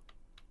now,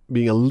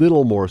 being a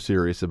little more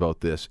serious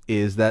about this,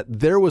 is that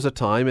there was a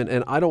time,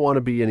 and I don't want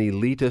to be an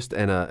elitist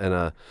and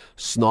a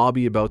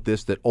snobby about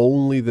this, that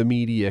only the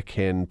media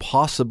can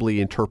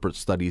possibly interpret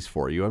studies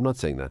for you. I'm not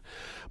saying that.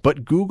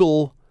 But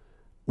Google,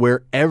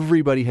 where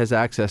everybody has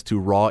access to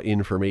raw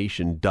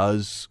information,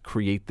 does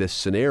create this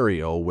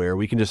scenario where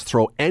we can just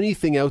throw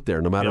anything out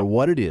there, no matter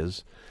what it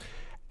is,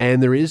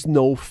 and there is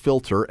no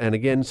filter. And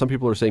again, some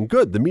people are saying,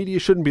 good, the media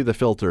shouldn't be the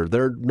filter.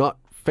 They're not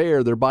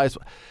fair, they're biased.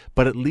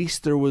 But at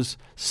least there was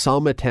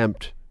some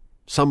attempt,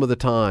 some of the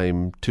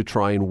time, to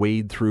try and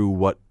wade through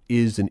what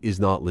is and is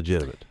not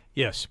legitimate.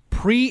 Yes.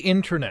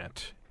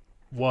 Pre-internet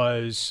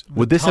was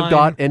Would this have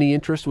got any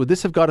interest? Would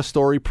this have got a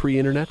story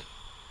pre-internet?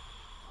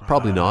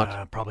 Probably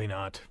not. Probably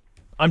not.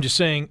 I'm just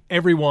saying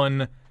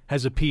everyone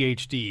has a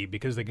PhD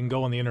because they can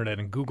go on the internet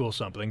and Google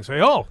something and say,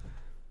 oh,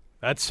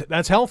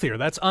 that's healthier,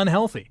 that's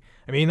unhealthy.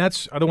 I mean, I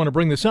don't want to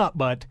bring this up,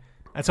 but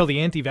that's how the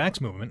anti-vax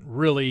movement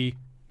really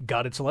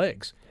got its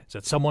legs. Is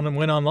that someone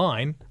went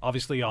online,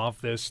 obviously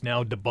off this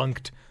now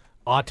debunked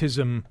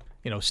autism,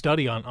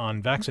 study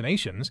on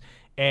vaccinations,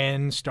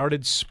 and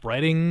started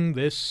spreading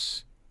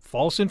this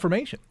false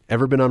information.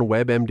 Ever been on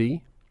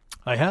WebMD?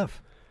 I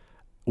have.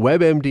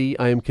 WebMD,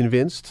 I am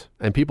convinced,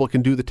 and people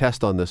can do the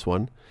test on this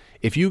one.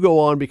 If you go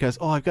on because,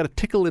 I've got a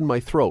tickle in my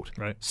throat,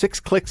 right. 6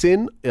 clicks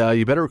in,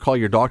 you better call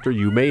your doctor.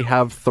 You may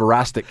have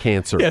thoracic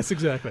cancer. Yes,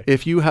 exactly.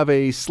 If you have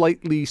a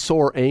slightly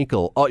sore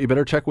ankle, you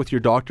better check with your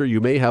doctor.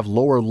 You may have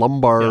lower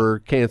lumbar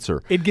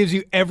cancer. It gives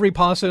you every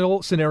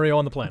possible scenario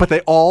on the planet. But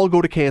they all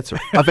go to cancer.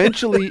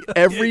 Eventually,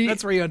 every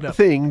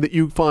thing that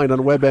you find on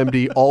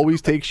WebMD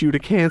always takes you to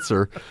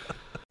cancer.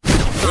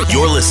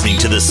 You're listening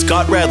to the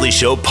Scott Radley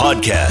Show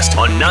podcast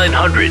on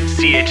 900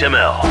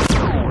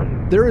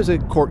 CHML. There is a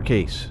court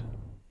case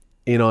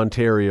in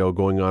Ontario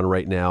going on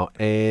right now,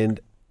 and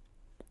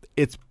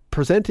it's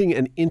presenting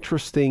an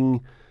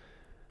interesting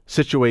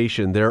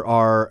situation.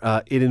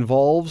 It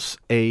involves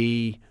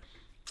a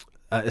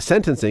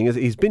sentencing.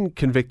 He's been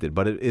convicted,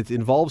 but it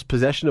involves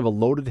possession of a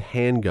loaded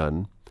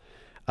handgun,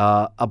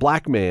 a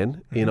black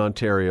man in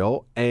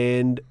Ontario,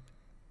 and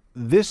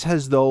this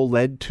has, though,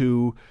 led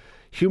to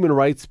human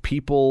rights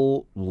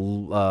people,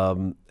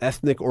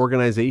 ethnic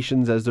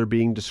organizations as they're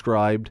being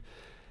described,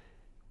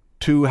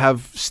 to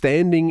have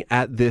standing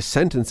at this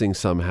sentencing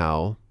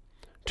somehow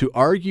to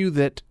argue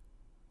that,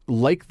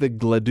 like the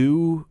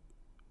Gladue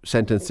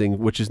sentencing,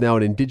 which is now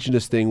an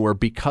Indigenous thing, where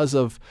because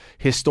of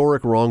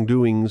historic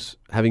wrongdoings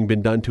having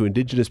been done to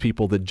Indigenous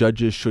people, that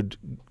judges should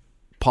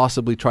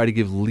possibly try to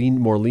give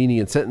more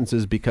lenient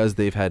sentences because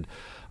they've had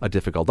a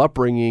difficult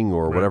upbringing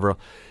or whatever,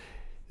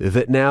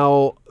 that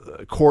now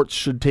courts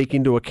should take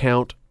into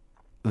account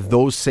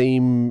those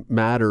same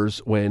matters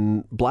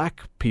when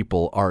black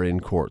people are in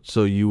court.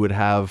 So you would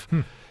have,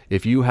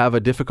 if you have a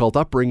difficult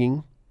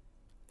upbringing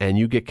and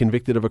you get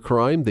convicted of a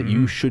crime, that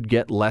you should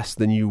get less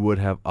than you would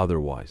have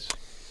otherwise.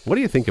 What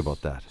do you think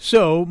about that?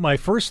 So my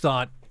first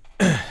thought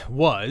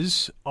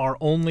was, are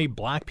only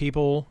black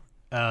people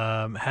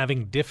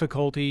having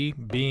difficulty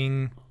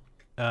being,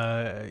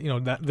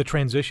 the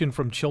transition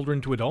from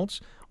children to adults?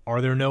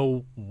 Are there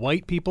no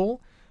white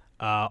people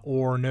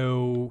or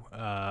no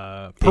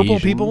purple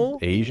people,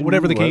 Asian,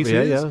 whatever the case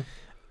is,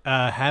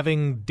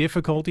 having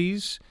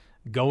difficulties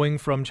going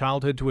from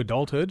childhood to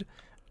adulthood?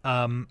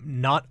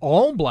 Not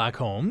all black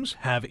homes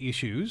have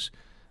issues.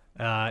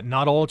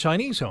 Not all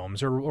Chinese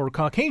homes or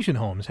Caucasian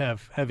homes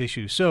have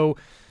issues. So,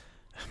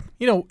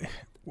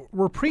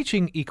 we're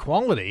preaching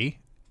equality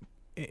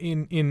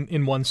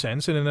in one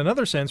sense, and in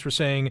another sense, we're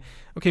saying,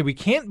 okay, we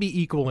can't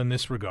be equal in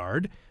this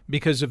regard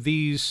because of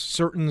these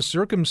certain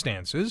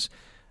circumstances.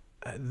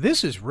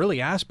 This is really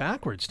ass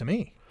backwards to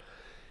me.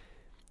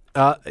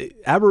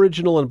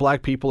 Aboriginal and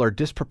black people are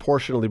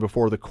disproportionately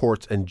before the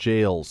courts and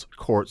jails,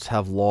 courts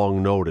have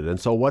long noted. And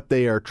so what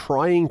they are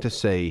trying to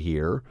say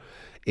here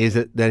is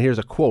that, then here's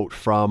a quote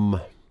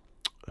from,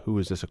 who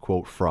is this a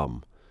quote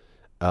from?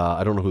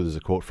 I don't know who this is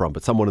a quote from,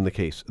 but someone in the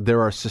case.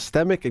 There are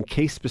systemic and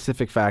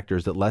case-specific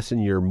factors that lessen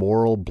your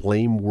moral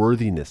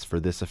blameworthiness for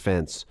this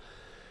offense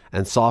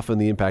and soften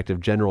the impact of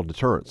general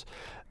deterrence.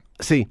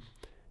 See,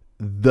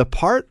 the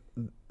part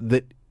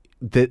that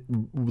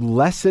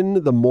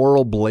lessen the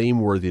moral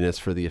blameworthiness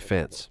for the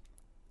offense,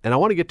 and I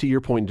want to get to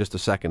your point in just a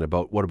second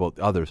about what about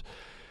others.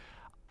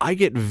 I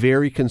get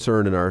very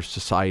concerned in our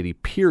society,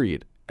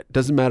 period. It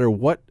doesn't matter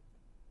what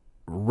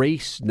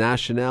race,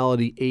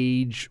 nationality,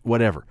 age,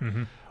 whatever.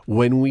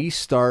 When we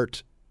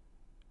start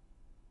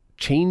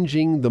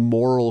changing the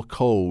moral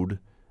code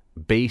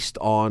based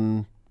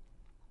on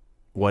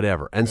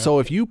whatever. And so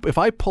if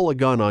I pull a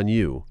gun on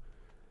you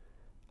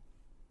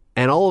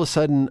and all of a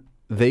sudden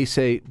they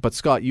say, but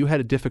Scott, you had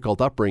a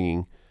difficult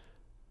upbringing,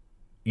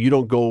 you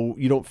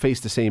don't face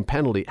the same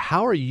penalty.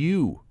 How are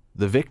you,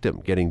 the victim,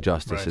 getting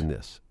justice in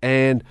this?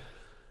 And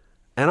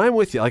I'm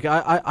with you. Like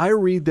I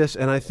read this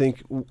and I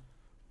think,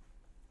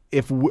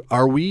 if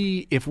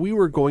we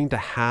were going to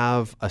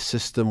have a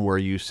system where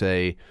you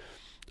say,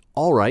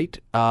 all right,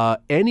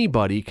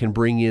 anybody can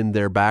bring in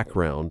their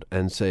background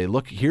and say,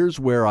 look, here's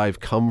where I've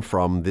come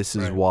from. This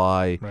is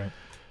why. Right.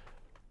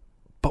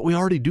 But we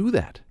already do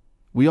that.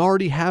 We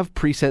already have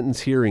pre-sentence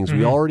hearings.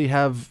 We already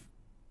have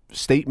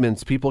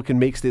statements. People can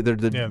make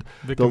the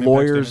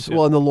lawyers.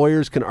 Well, and the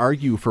lawyers can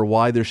argue for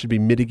why there should be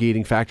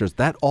mitigating factors.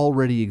 That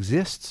already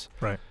exists.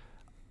 Right.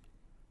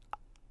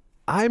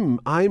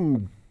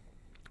 I'm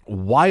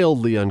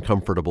wildly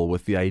uncomfortable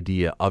with the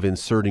idea of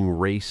inserting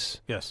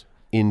race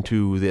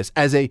into this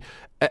as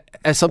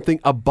something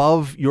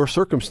above your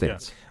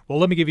circumstance. Well,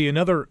 let me give you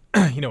another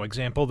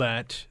example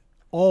that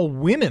all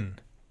women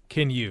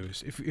can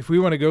use. If we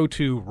want to go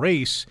to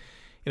race,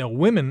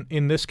 women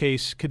in this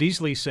case could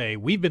easily say,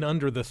 we've been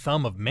under the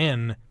thumb of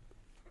men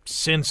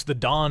since the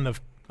dawn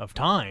of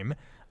time.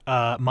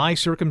 My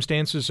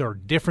circumstances are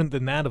different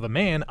than that of a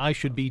man. I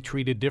should be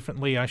treated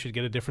differently. I should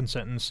get a different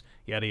sentence,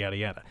 yada, yada,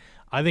 yada.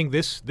 I think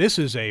this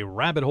is a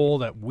rabbit hole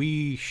that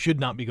we should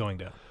not be going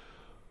down.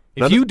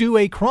 If you do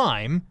a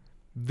crime,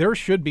 there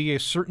should be a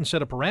certain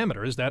set of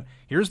parameters that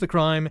here's the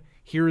crime,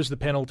 here's the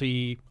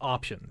penalty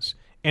options.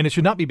 And it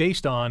should not be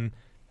based on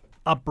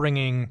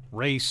upbringing,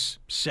 race,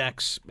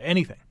 sex,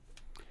 anything.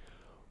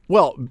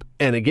 Well,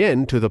 and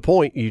again, to the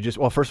point,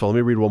 first of all, let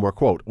me read one more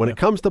quote. When it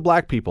comes to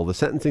black people, the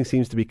sentencing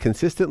seems to be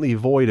consistently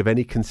void of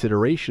any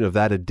consideration of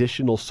that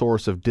additional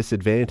source of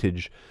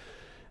disadvantage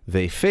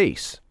they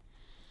face.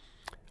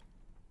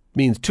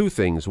 Means two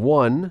things.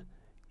 One,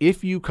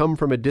 if you come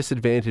from a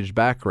disadvantaged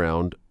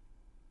background,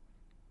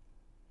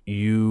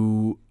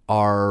 you're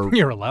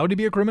allowed to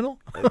be a criminal?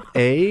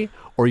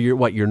 Or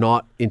you're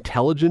not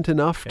intelligent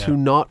enough to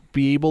not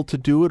be able to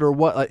do it, or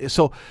what?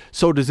 So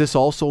does this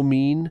also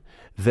mean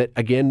that,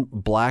 again,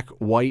 black,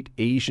 white,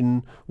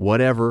 Asian,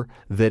 whatever,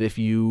 that if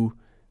you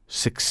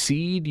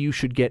succeed, you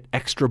should get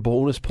extra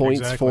bonus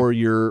points for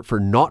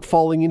not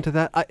falling into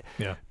that?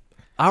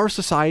 Our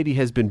society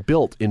has been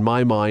built, in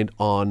my mind,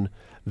 on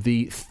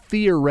the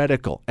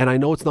theoretical, and I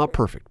know it's not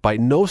perfect. By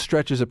no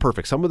stretch is it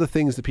perfect. Some of the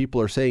things that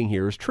people are saying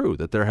here is true,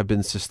 that there have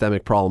been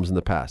systemic problems in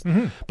the past.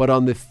 But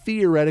on the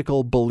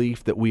theoretical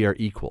belief that we are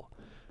equal.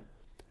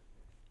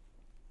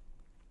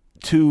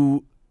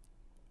 To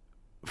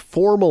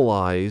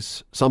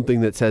formalize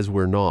something that says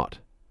we're not,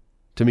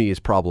 to me, is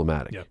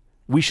problematic.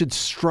 We should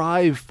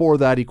strive for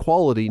that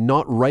equality,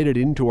 not write it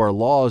into our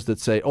laws that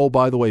say, oh,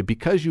 by the way,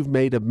 because you've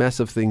made a mess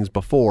of things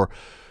before,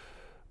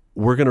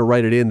 we're going to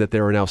write it in that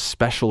there are now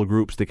special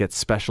groups that get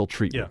special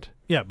treatment.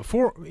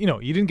 Before,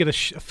 you didn't get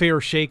a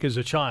fair shake as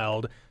a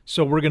child,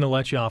 so we're going to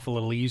let you off a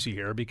little easy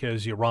here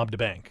because you robbed a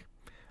bank.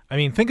 I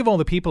mean, think of all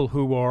the people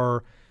who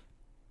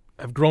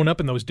have grown up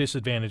in those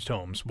disadvantaged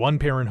homes,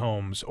 one-parent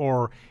homes,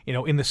 or,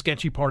 in the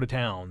sketchy part of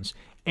towns,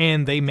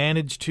 and they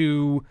managed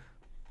to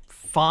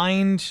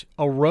find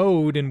a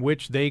road in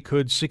which they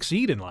could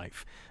succeed in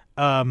life.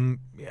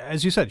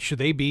 As you said, should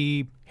they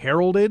be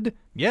heralded?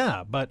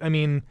 Yeah, but I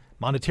mean,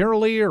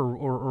 monetarily,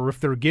 or if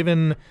they're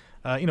given,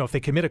 if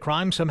they commit a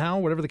crime somehow,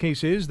 whatever the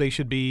case is, they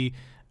should be,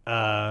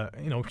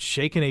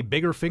 shaking a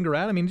bigger finger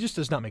at. I mean, it just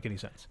does not make any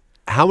sense.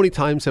 How many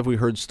times have we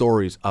heard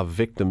stories of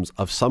victims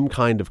of some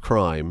kind of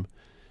crime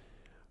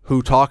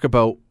who talk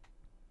about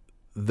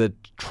the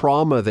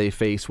trauma they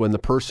face when the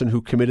person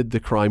who committed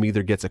the crime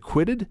either gets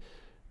acquitted,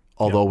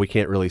 although we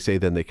can't really say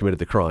then they committed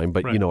the crime,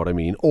 but you know what I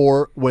mean,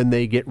 or when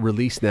they get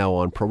released now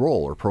on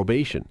parole or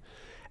probation,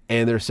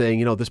 and they're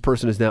saying, this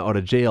person is now out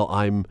of jail.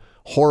 I'm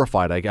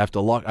horrified. I have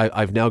to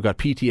I've now got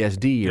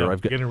PTSD, or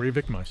I've got getting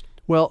re-victimized.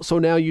 Well, so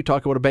now you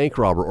talk about a bank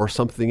robber or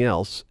something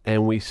else,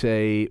 and we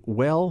say,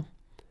 well,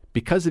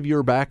 because of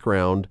your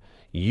background,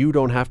 you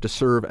don't have to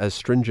serve as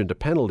stringent a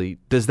penalty.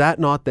 Does that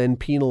not then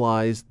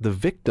penalize the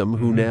victim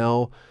who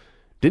now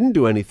didn't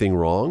do anything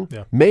wrong,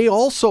 may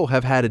also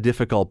have had a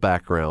difficult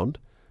background?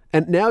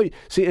 And now,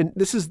 see, and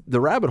this is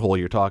the rabbit hole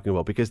you're talking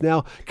about, because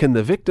now can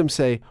the victim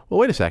say, well,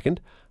 wait a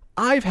second,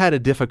 I've had a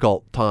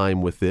difficult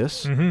time with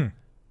this. Mm-hmm.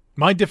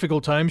 My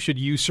difficult time should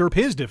usurp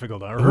his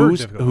difficult time, or her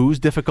difficult. Whose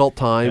difficult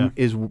time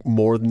is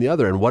more than the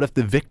other? And what if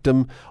the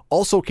victim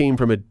also came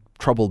from a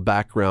troubled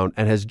background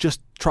and has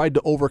just tried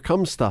to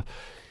overcome stuff?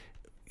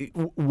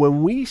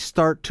 When we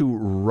start to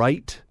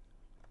write,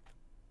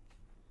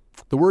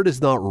 the word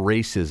is not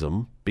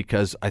racism,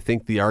 because I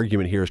think the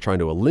argument here is trying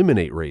to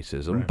eliminate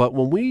racism, but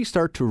when we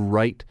start to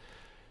write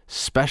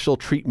special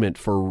treatment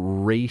for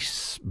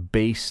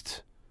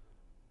race-based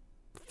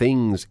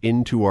things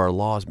into our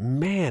laws,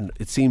 man,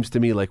 it seems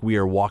to me like we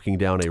are walking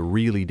down a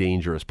really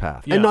dangerous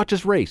path. And not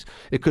just race.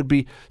 It could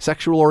be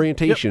sexual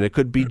orientation. It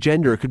could be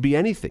gender. It could be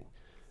anything.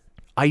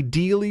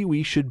 Ideally,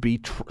 we should be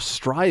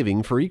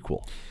striving for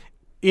equal.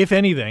 If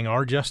anything,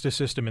 our justice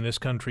system in this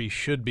country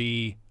should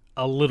be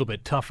a little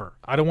bit tougher.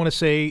 I don't want to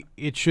say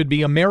it should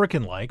be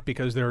American-like,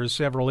 because there are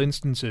several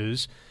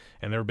instances,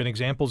 and there have been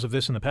examples of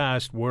this in the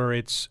past, where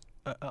it's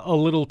a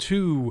little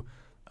too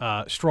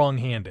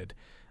strong-handed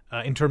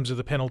in terms of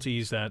the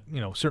penalties that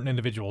certain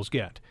individuals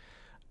get.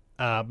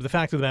 The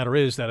fact of the matter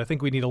is that I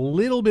think we need a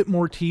little bit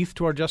more teeth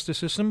to our justice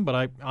system,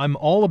 but I'm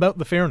all about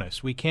the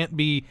fairness. We can't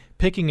be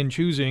picking and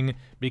choosing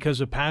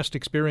because of past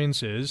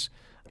experiences,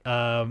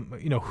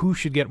 who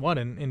should get what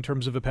in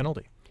terms of a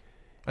penalty.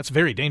 That's a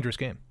very dangerous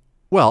game.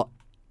 Well,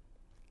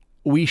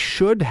 we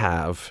should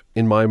have,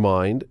 in my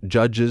mind,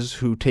 judges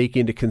who take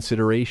into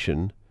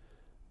consideration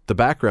the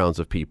backgrounds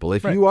of people.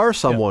 If you are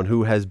someone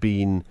who has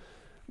been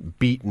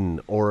beaten,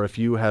 or if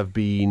you have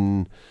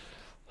been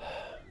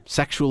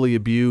sexually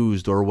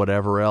abused or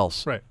whatever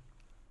else,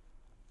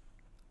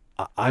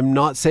 I'm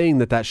not saying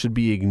that should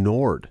be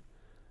ignored.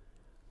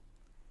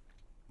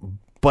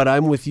 But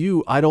I'm with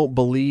you. I don't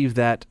believe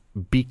that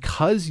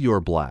because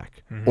you're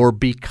black or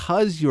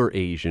because you're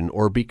Asian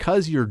or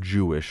because you're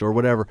Jewish or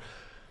whatever,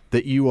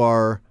 that you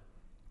are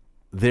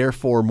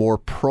therefore more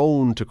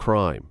prone to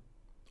crime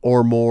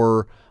or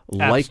more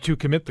apt to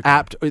commit the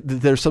crime.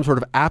 There's some sort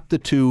of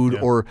aptitude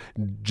or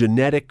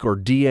genetic or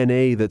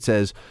DNA that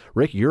says,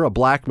 Rick, you're a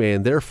black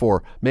man,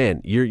 therefore,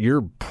 man,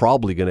 you're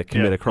probably going to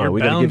commit a crime.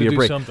 We got to give you a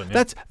break.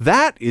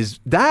 That is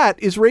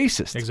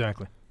racist.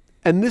 Exactly.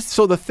 And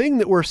so the thing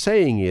that we're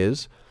saying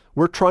is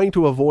we're trying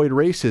to avoid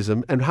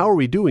racism, and how are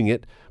we doing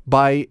it?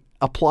 By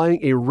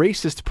applying a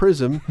racist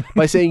prism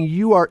by saying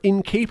you are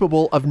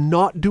incapable of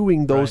not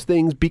doing those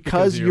things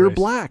because you're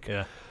black.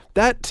 Yeah.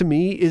 That to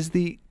me is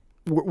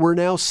we're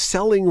now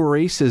selling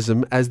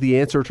racism as the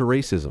answer to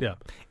racism. Yeah.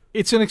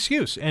 It's an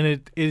excuse,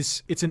 and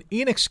it's an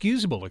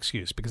inexcusable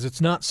excuse, because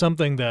it's not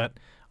something that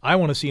I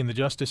want to see in the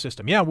justice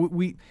system. Yeah,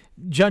 we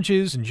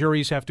judges and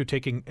juries have to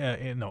take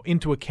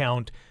into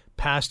account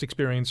past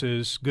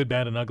experiences, good,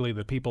 bad, and ugly,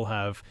 that people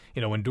have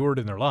endured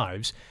in their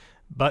lives.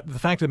 But the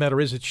fact of the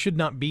matter is, it should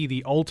not be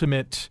the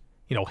ultimate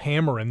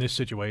hammer in this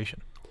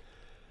situation.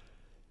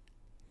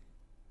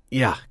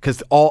 Yeah,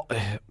 because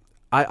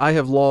I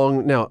have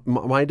long now.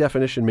 My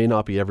definition may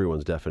not be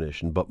everyone's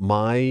definition, but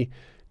my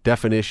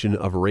definition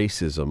of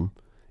racism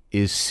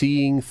is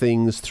seeing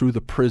things through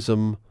the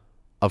prism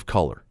of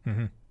color,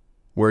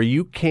 where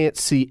you can't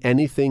see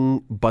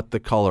anything but the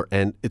color,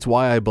 and it's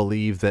why I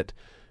believe that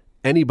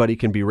anybody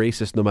can be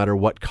racist no matter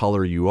what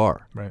color you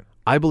are. Right.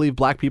 I believe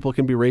black people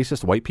can be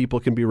racist, white people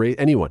can be racist,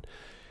 anyone.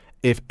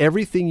 If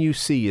everything you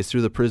see is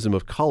through the prism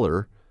of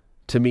color,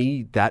 to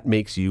me, that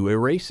makes you a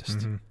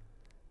racist.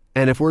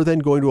 And if we're then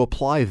going to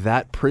apply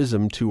that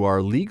prism to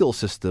our legal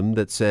system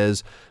that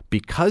says,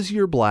 because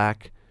you're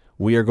black,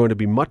 we are going to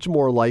be much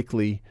more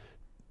likely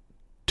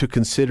to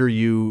consider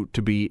you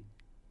to be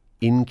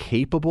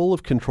incapable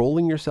of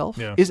controlling yourself?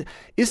 Yeah.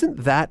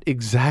 Isn't that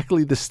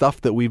exactly the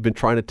stuff that we've been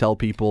trying to tell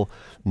people?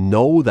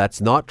 No, that's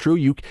not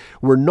true.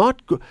 We're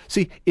not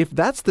see, if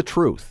that's the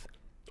truth,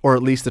 or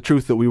at least the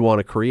truth that we want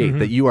to create,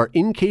 that you are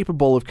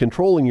incapable of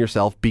controlling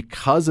yourself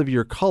because of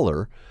your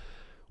color,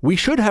 we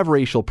should have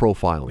racial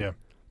profiling. Yeah.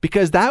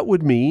 Because that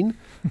would mean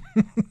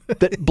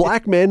that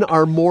black men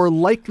are more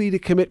likely to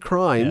commit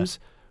crimes.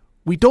 Yeah.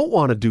 We don't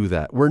want to do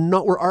that.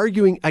 We're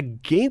arguing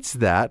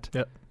against that.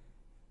 Yep.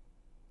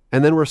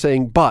 And then we're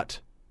saying, but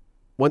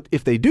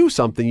if they do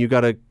something, you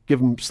got to give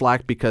them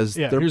slack because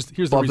they're here's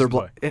the reason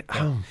why.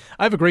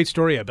 I have a great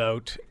story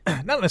about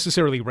not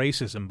necessarily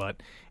racism,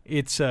 but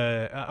it's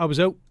I was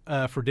out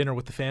for dinner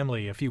with the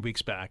family a few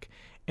weeks back,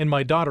 and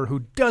my daughter, who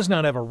does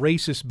not have a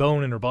racist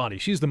bone in her body,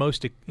 she's the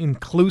most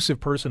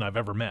inclusive person I've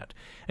ever met,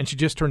 and she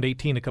just turned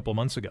 18 a couple of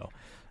months ago.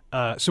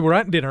 So we're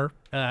at dinner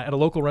at a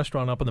local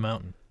restaurant up in the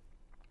mountain,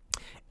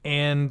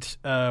 and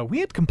we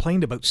had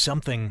complained about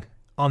something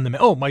on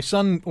the my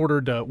son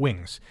ordered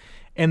wings.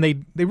 And they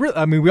really,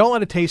 I mean, we all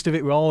had a taste of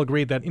it. We all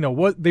agreed that,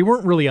 they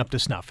weren't really up to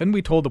snuff. And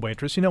we told the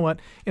waitress, you know what,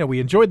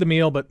 we enjoyed the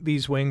meal, but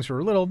these wings were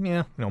a little,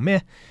 meh.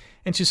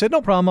 And she said,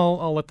 no problem.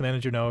 I'll let the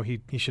manager know he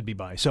should be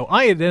by. So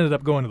I had ended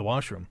up going to the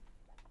washroom,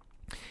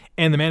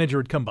 and the manager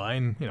had come by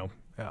and,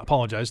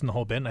 apologized in the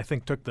whole bit. And I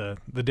think took the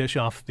dish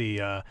off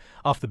the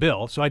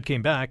bill. So I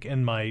came back,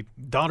 and my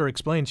daughter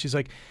explained, she's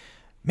like,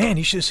 man,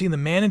 you should have seen the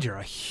manager,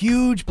 a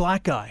huge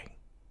black guy.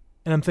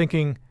 And I'm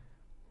thinking,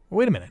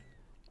 wait a minute.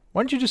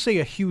 Why don't you just say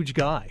a huge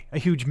guy, a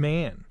huge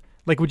man?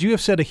 Like, would you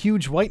have said a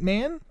huge white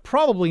man?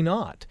 Probably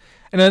not.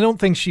 And I don't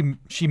think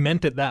she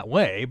meant it that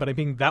way, but I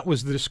mean, that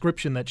was the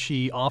description that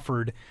she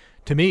offered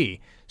to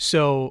me.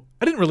 So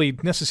I didn't really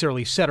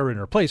necessarily set her in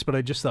her place, but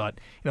I just thought,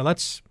 you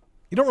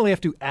don't really have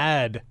to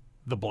add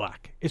the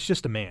black. It's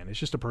just a man. It's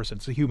just a person.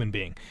 It's a human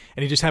being.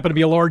 And he just happened to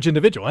be a large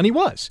individual, and he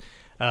was.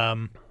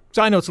 So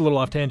I know it's a little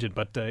off tangent,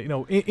 but,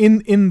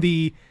 in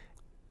the,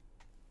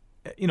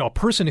 a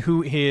person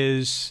who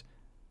is,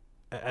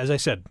 as I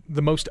said,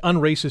 the most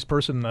unracist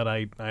person that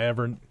I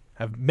ever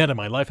have met in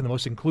my life, and the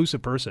most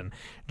inclusive person,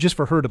 just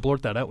for her to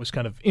blurt that out was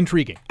kind of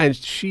intriguing. And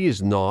she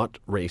is not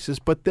racist,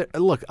 but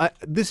look,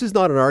 this is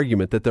not an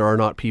argument that there are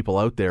not people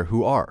out there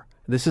who are.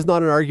 This is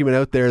not an argument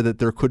out there that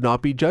there could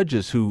not be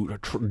judges who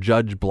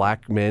judge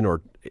black men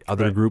or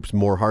other groups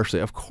more harshly.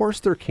 Of course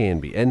there can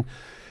be. And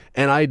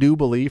I do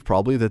believe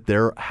probably that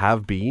there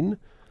have been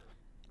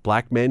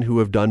black men who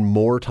have done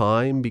more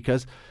time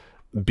because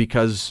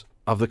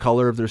of the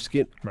color of their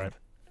skin. Right.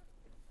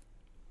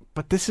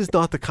 But this is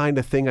not the kind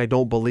of thing I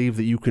don't believe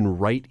that you can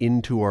write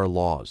into our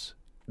laws.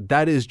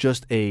 That is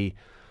just a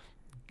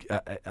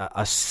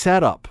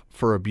setup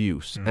for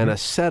abuse and a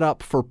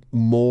setup for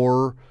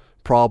more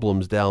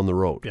problems down the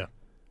road. Yeah.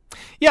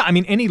 Yeah, I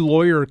mean, any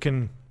lawyer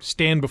can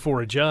stand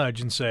before a judge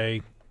and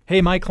say,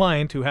 hey, my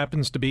client, who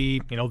happens to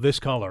be, this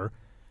color,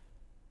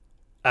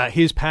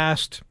 his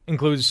past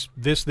includes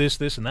this,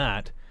 and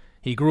that.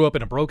 He grew up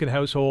in a broken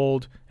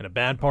household, in a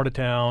bad part of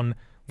town,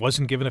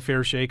 wasn't given a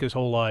fair shake his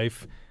whole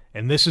life,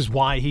 and this is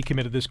why he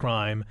committed this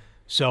crime.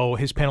 So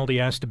his penalty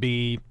has to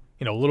be,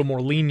 a little more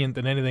lenient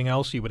than anything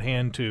else you would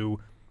hand to,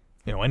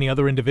 any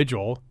other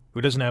individual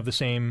who doesn't have the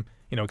same,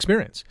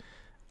 experience.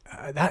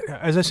 That,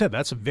 as I said,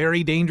 that's a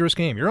very dangerous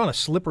game. You're on a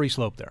slippery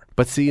slope there.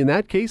 But see, in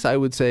that case, I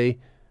would say,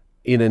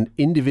 in an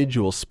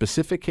individual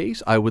specific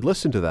case, I would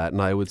listen to that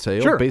and I would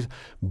say, sure.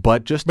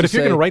 But if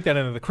you're going to write that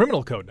into the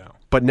criminal code now.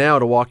 But now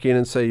to walk in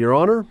and say, Your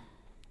Honor,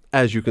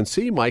 as you can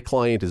see, my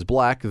client is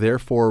black,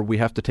 therefore we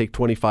have to take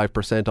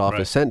 25% off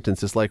his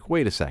sentence. It's like,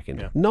 wait a second.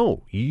 Yeah.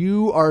 No,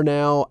 you are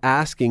now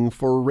asking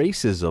for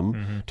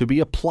racism to be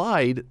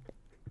applied.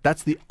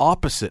 That's the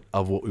opposite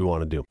of what we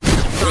want to do.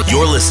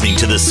 You're listening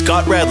to the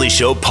Scott Radley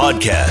Show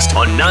podcast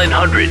on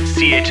 900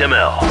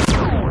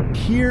 CHML.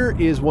 Here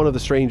is one of the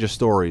strangest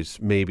stories,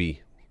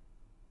 maybe,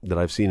 that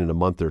I've seen in a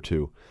month or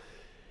two.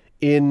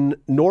 In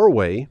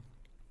Norway,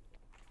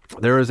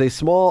 there is a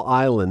small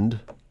island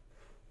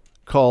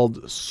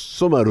called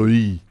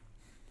Sumarøy.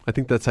 I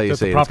think that's how you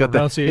say it.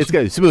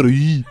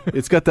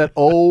 It's got that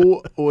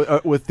O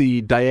with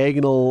the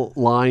diagonal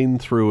line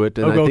through it,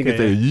 and I think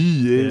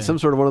it's some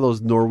sort of one of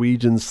those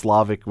Norwegian,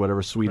 Slavic,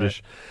 whatever,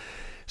 Swedish. Right.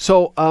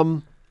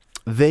 So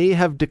they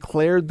have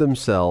declared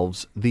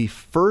themselves the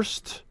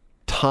first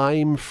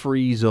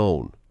time-free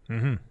zone.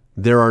 Mm-hmm.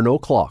 There are no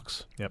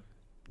clocks. Yep.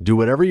 Do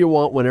whatever you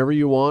want, whenever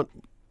you want.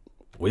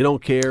 We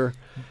don't care.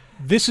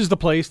 This is the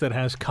place that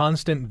has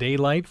constant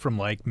daylight from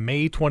like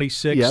May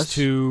 26th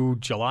to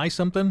July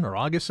something or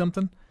August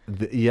something?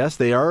 Yes,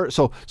 they are.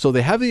 So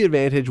they have the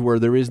advantage where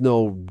there is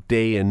no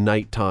day and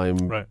night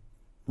time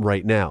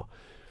right now.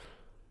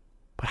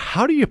 But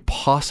how do you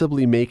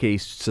possibly make a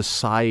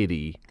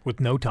society with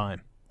no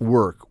time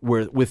work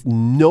with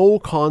no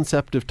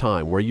concept of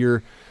time where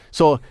you're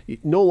so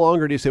no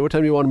longer do you say, what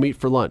time do you want to meet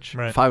for lunch?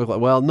 Right. 5 o'clock.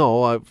 Well,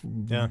 no. It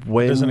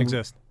doesn't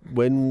exist. How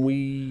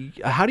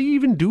do you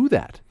even do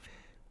that?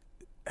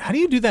 How do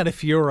you do that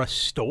if you're a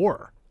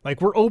store?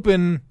 Like, we're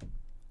open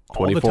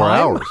 24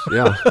 hours.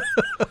 Yeah.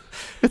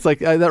 It's like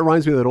that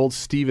reminds me of that old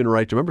Stephen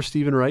Wright. Do you remember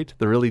Stephen Wright?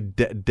 The really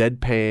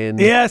deadpan.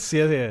 Yes,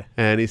 yeah.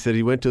 And he said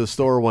he went to the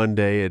store one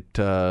day.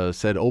 It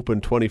said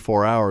open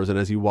 24 hours. And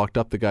as he walked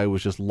up, the guy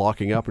was just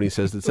locking up. And he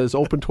says, it says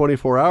open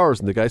 24 hours.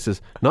 And the guy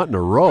says, not in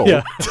a row.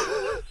 Yeah.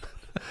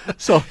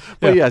 So,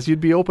 but yes,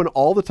 you'd be open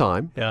all the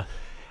time. Yeah.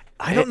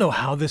 I don't know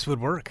how this would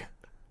work.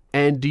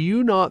 And do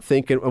you not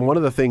think? And one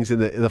of the things,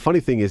 and the funny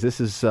thing is,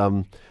 this is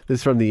from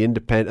the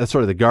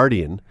the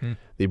Guardian,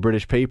 the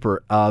British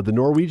paper. The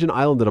Norwegian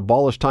island that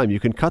abolished time.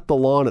 You can cut the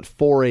lawn at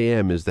 4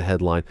 a.m. is the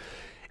headline.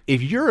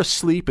 If you're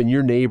asleep and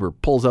your neighbor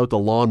pulls out the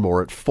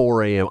lawnmower at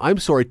 4 a.m., I'm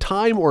sorry,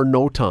 time or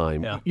no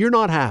time, you're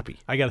not happy.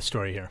 I got a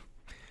story here.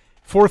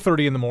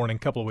 4:30 in the morning, a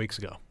couple of weeks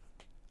ago.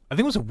 I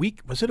think it was a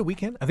week. Was it a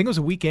weekend? I think it was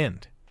a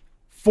weekend.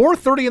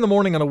 4:30 in the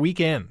morning on a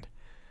weekend.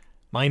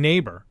 My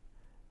neighbor,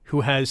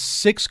 who has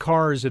 6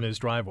 cars in his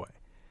driveway,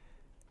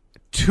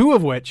 2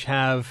 of which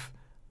have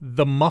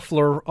the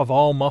muffler of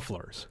all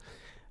mufflers,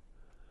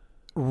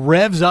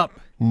 revs up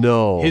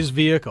his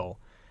vehicle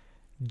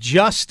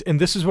and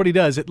this is what he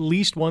does at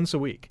least once a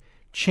week,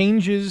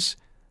 changes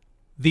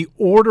the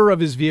order of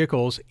his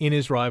vehicles in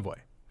his driveway.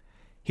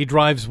 He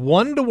drives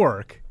 1 to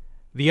work,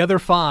 the other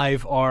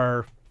 5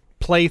 are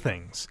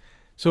playthings.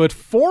 So at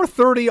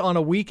 4:30 on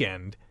a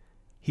weekend,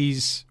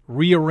 he's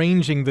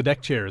rearranging the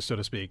deck chairs, so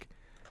to speak,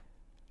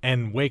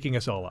 and waking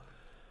us all up.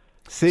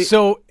 See,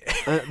 so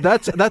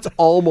that's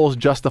almost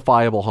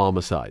justifiable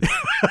homicide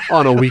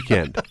on a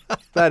weekend.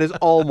 That is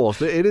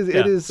almost. It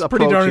is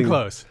pretty darn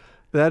close.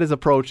 That is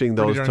approaching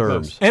those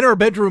terms. Close. And our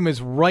bedroom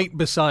is right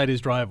beside his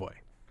driveway.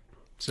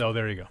 So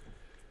there you go.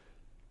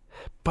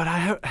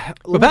 But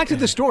back to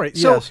the story.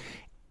 Yes.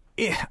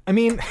 So, I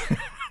mean,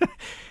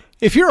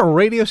 if you're a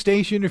radio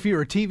station, if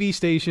you're a TV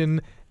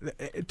station,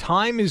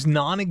 time is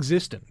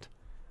non-existent.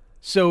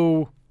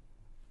 So,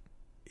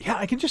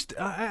 yeah,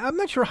 I'm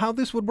not sure how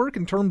this would work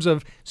in terms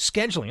of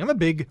scheduling. I'm a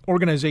big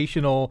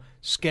organizational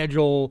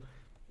schedule,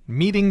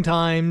 meeting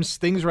times,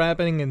 things are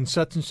happening in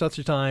such and such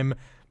a time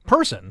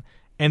person.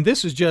 And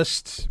this is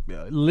just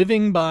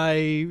living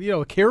by,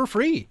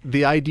 carefree.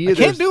 The idea I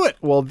can't do it.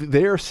 Well,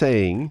 they're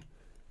saying,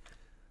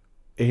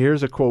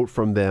 here's a quote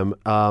from them.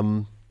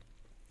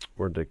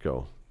 Where'd it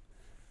go?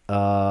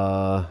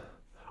 All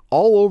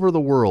over the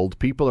world,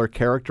 people are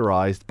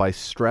characterized by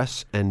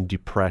stress and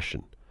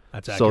depression.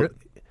 That's accurate.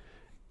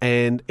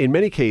 And in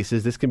many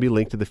cases, this can be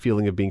linked to the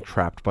feeling of being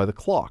trapped by the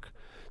clock.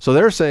 So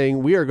they're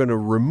saying we are going to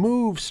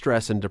remove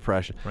stress and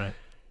depression. Right.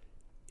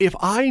 If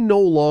I no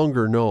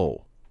longer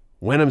know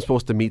when I'm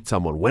supposed to meet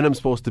someone, when I'm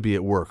supposed to be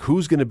at work,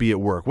 who's going to be at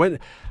work, when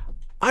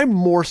I'm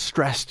more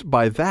stressed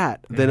by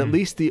that than at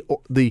least the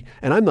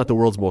and I'm not the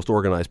world's most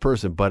organized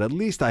person, but at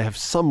least I have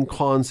some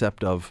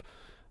concept of,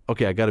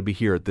 okay, I got to be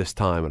here at this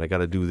time and I got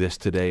to do this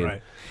today.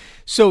 Right.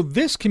 So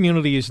this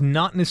community is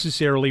not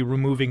necessarily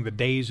removing the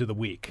days of the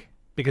week,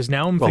 because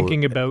now I'm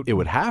thinking about... It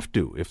would have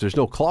to. If there's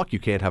no clock, you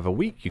can't have a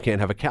week. You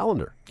can't have a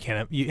calendar.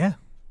 Yeah.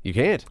 You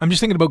can't. I'm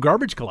just thinking about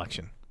garbage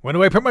collection. When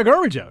do I put my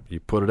garbage out? You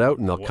put it out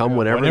and they'll come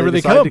whenever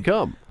they decide to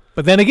come.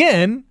 But then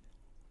again,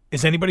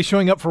 is anybody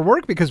showing up for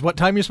work because what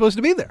time you're supposed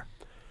to be there?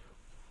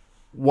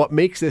 What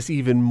makes this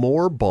even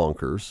more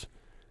bonkers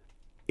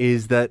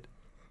is that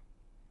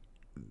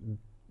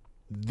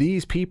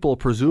these people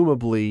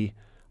presumably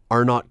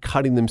are not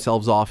cutting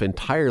themselves off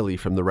entirely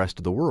from the rest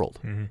of the world,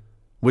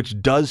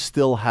 which does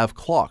still have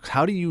clocks.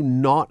 How do you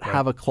not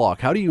have a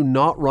clock? How do you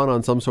not run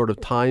on some sort of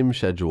time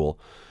schedule?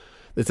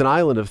 It's an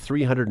island of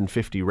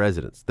 350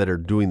 residents that are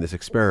doing this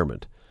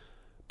experiment.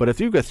 But if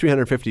you've got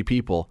 350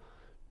 people,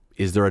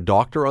 is there a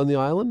doctor on the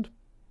island?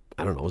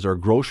 I don't know. Is there a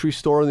grocery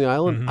store on the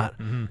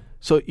island?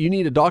 So you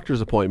need a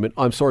doctor's appointment.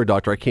 I'm sorry,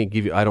 doctor, I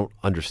don't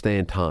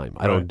understand time.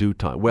 I don't do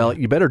time. Well,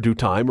 you better do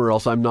time or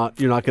else you're not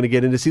going to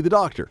get in to see the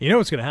doctor. You know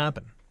what's going to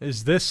happen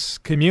is this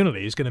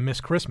community is going to miss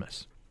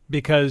Christmas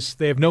because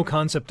they have no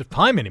concept of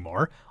time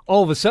anymore.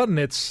 All of a sudden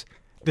it's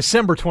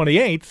December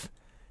 28th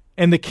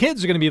and the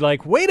kids are going to be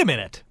like, wait a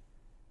minute.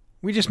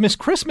 We just missed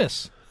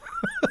Christmas.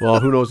 Well,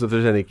 who knows if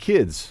there's any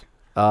kids.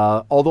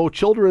 Although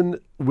children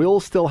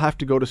will still have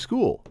to go to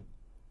school.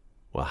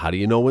 Well, how do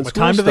you know when school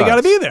starts? What time do they got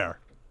to be there?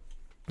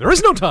 There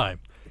is no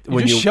time.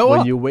 You just show up.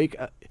 When you wake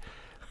up.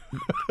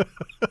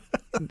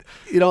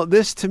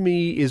 This to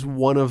me is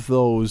one of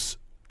those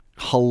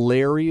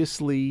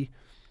hilariously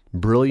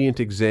brilliant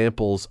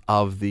examples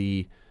of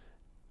the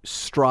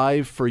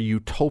strive for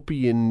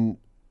utopian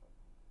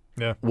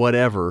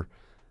whatever,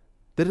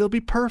 that it'll be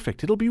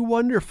perfect. It'll be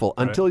wonderful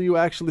until you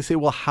actually say,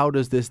 well, how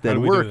does this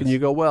then work? And you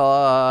go, well,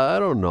 I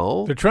don't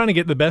know. They're trying to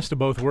get the best of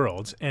both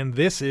worlds, and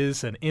this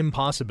is an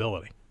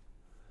impossibility.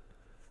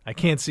 I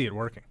can't see it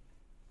working.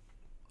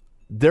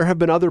 There have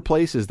been other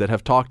places that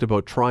have talked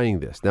about trying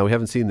this. Now, we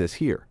haven't seen this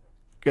here.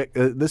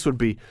 This would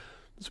be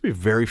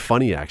very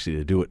funny, actually,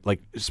 to do it. Like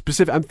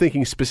I'm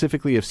thinking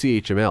specifically of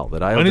CHML.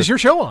 When is your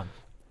show on?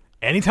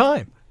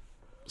 Anytime.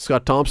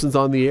 Scott Thompson's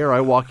on the air.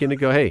 I walk in and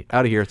go, hey,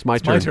 out of here. It's my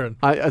turn.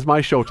 It's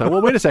my show time.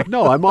 Well, wait a sec.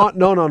 No, I'm on.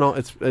 No.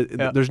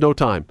 There's no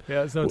time. Yeah,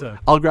 there's no time.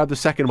 I'll grab the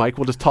second mic.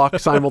 We'll just talk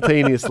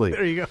simultaneously.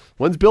 There you go.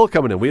 When's Bill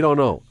coming in? We don't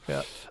know.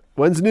 Yeah.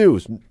 When's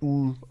news?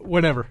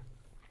 Whenever.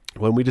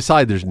 When we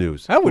decide there's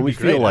news. That would when be we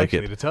feel great, like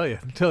actually, to tell you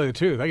the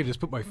truth. I could just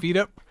put my feet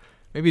up,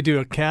 maybe do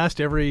a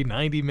cast every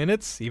 90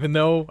 minutes, even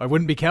though I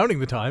wouldn't be counting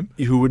the time.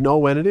 Who would know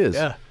when it is?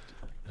 Yeah.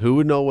 Who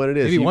would know when it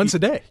is? Maybe once a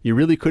day. You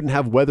really couldn't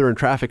have weather and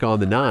traffic on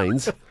the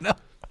 9s.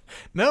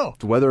 No.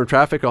 The weather and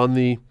traffic on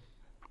the...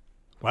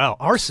 Wow,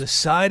 our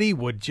society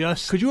would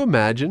just... Could you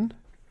imagine?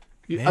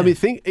 Man. I mean,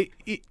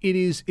 it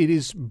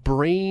is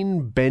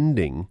brain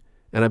bending,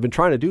 and I've been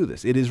trying to do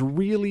this. It is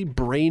really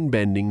brain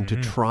bending to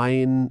try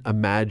and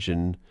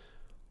imagine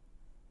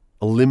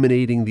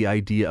eliminating the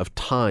idea of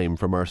time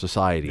from our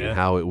society and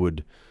how it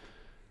would.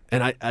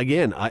 And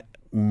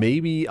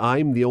maybe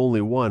I'm the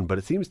only one, but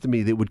it seems to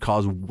me that it would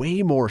cause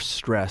way more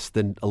stress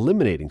than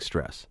eliminating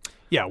stress.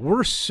 Yeah,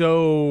 we're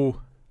so,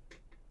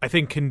 I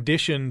think,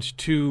 conditioned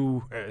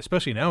to,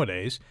 especially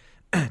nowadays,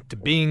 to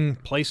being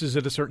places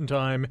at a certain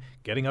time,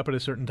 getting up at a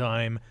certain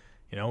time,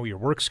 your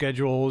work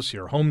schedules,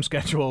 your home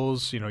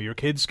schedules, your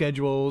kids'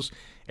 schedules.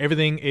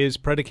 Everything is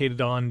predicated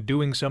on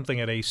doing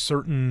something at a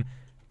certain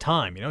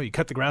time. You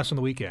cut the grass on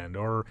the weekend,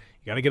 or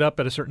you got to get up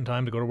at a certain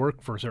time to go to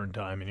work for a certain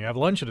time, and you have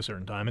lunch at a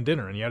certain time and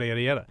dinner, and yada,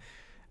 yada, yada.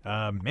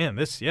 Man,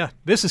 this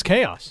is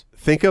chaos.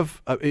 Think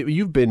of,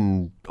 you've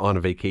been on a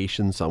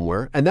vacation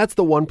somewhere, and that's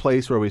the one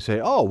place where we say,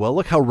 oh, well,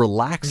 look how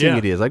relaxing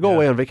it is. I go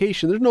away on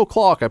vacation. There's no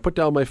clock. I put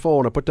down my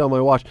phone. I put down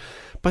my watch.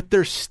 But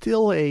there's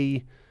still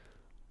a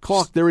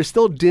clock. There is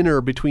still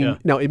dinner between,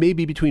 now it may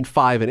be between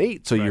 5 and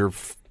 8, so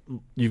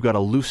you've got a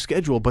loose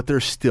schedule, but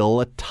there's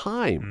still a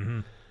time. Mm-hmm.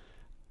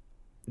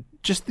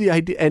 Just the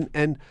idea,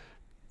 and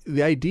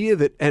the idea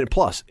that, and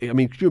plus, I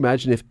mean, could you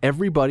imagine if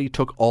everybody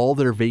took all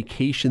their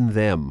vacation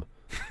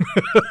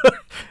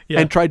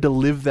and tried to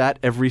live that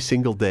every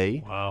single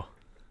day? Wow.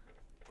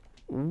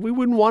 We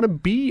wouldn't want to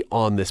be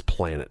on this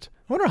planet.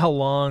 I wonder how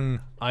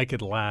long I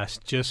could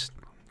last just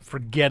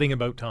forgetting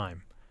about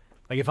time.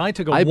 Like if I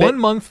took a 1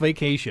 month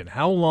vacation,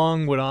 how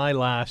long would I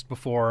last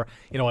before,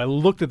 I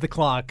looked at the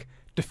clock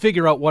to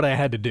figure out what I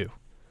had to do?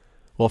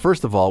 Well,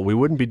 first of all, we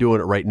wouldn't be doing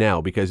it right now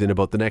because in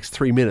about the next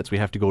 3 minutes we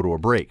have to go to a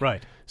break.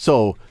 Right.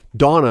 So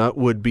Donna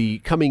would be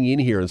coming in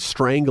here and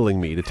strangling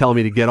me to tell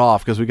me to get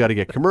off because we got to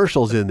get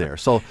commercials in there.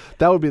 So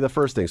that would be the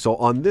first thing. So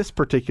on this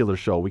particular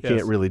show, we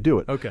can't really do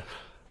it. Okay.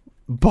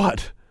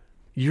 But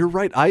you're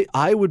right.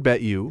 I would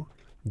bet you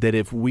that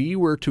if we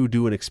were to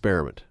do an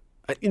experiment,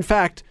 in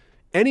fact,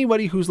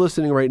 anybody who's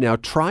listening right now,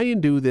 try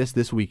and do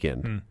this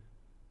weekend.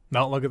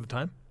 Not look at the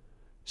time?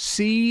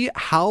 See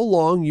how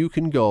long you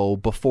can go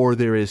before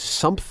there is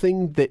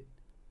something that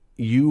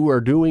you are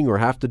doing or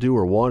have to do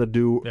or want to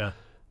do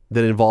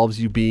that involves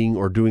you being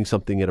or doing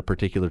something at a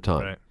particular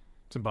time. Right.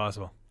 It's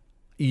impossible.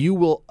 You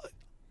will.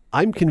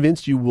 I'm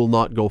convinced you will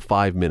not go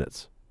 5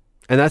 minutes.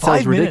 And that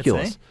sounds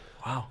ridiculous.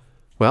 Wow.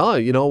 Well,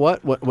 you know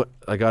what? What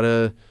I got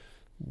to...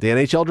 The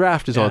NHL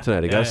draft is on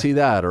tonight. I got to see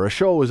that, or a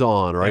show is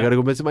on, or I got to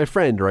go visit my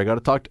friend, or I got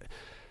to talk to...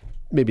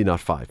 Maybe not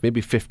 5, maybe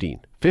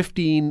 15.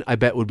 15, I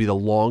bet, would be the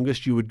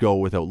longest you would go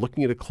without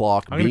looking at a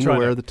clock, being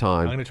aware of the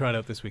time. I'm going to try it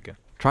out this weekend.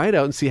 Try it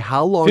out and see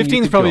how long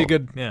 15 is probably a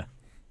good,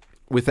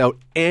 without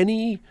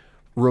any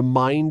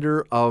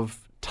reminder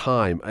of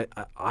time.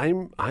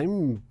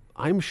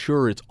 I'm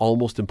sure it's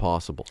almost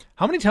impossible.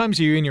 How many times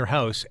are you in your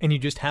house and you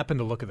just happen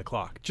to look at the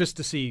clock just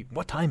to see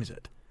what time is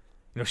it?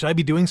 Should I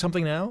be doing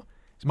something now?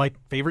 Is my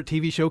favorite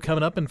TV show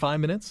coming up in 5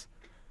 minutes?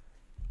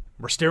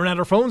 We're staring at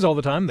our phones all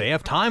the time. They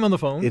have time on the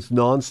phones. It's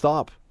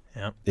nonstop.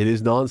 Yeah. It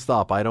is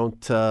nonstop. I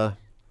don't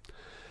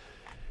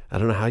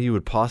know how you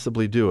would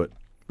possibly do it.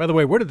 By the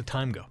way, where did the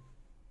time go?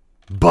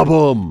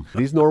 Ba-boom.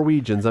 These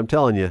Norwegians, I'm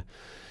telling you,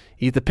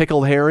 eat the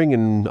pickled herring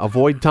and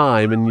avoid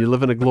time, and you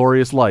live in a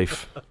glorious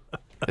life.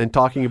 And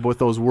talking about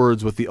those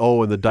words with the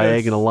O and the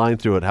diagonal line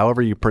through it,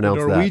 however you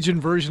pronounce that.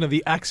 Norwegian version of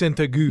the accent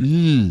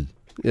aigu.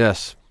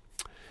 Yes.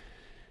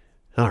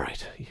 All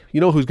right. You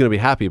know who's going to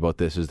be happy about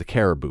this is the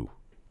caribou.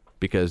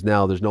 Because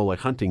now there's no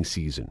hunting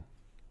season.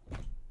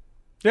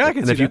 Yeah, I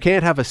can see that. And if you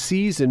can't have a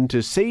season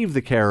to save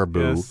the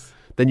caribou,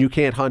 then you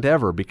can't hunt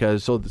ever.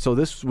 Because so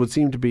this would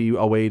seem to be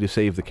a way to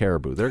save the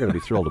caribou. They're going to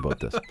be thrilled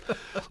about this.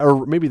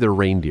 Or maybe they're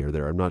reindeer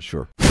there. I'm not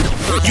sure.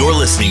 You're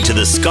listening to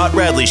the Scott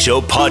Radley Show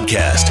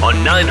podcast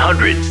on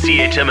 900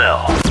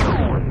 CHML.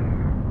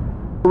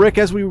 Rick,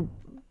 as we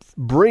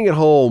bring it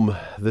home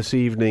this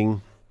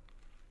evening,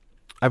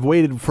 I've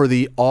waited for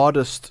the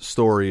oddest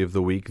story of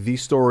the week, the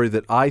story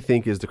that I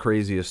think is the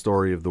craziest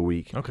story of the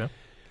week. Okay.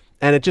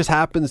 And it just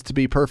happens to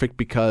be perfect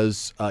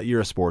because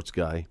you're a sports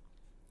guy.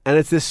 And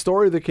it's this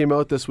story that came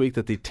out this week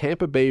that the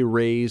Tampa Bay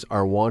Rays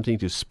are wanting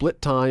to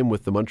split time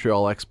with the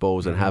Montreal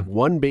Expos and have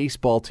one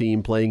baseball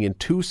team playing in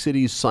 2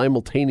 cities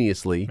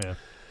simultaneously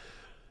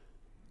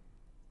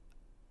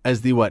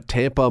as the,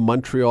 Tampa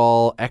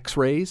Montreal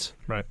X-Rays?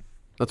 Right.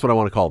 That's what I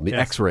want to call them, the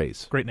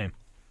X-Rays. Great name.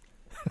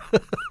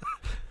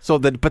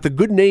 But the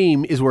good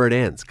name is where it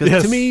ends.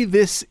 Because to me,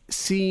 this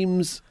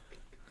seems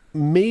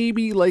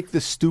maybe like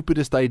the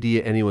stupidest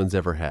idea anyone's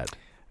ever had.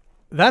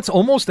 That's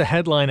almost a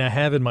headline I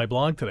have in my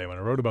blog today when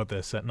I wrote about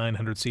this at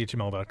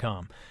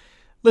 900chml.com.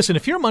 Listen,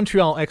 if you're a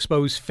Montreal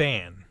Expos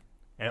fan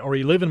or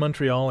you live in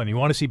Montreal and you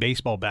want to see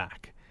baseball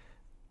back,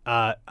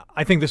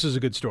 I think this is a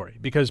good story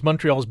because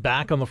Montreal's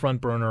back on the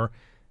front burner.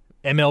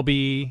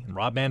 MLB,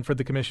 Rob Manfred,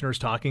 the commissioner, is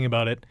talking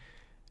about it.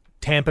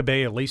 Tampa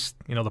Bay, at least,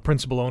 the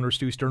principal owner,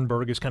 Stu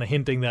Sternberg, is kind of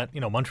hinting that,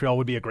 Montreal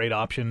would be a great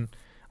option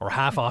or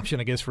half option,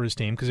 I guess, for his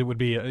team because it would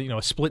be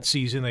a split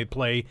season. They'd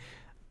play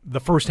the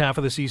first half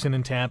of the season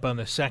in Tampa and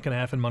the second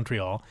half in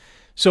Montreal.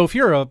 So if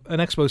you're an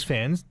Expos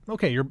fan,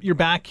 okay, you're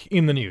back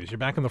in the news. You're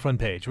back on the front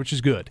page, which is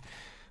good.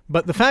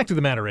 But the fact of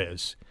the matter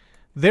is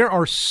there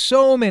are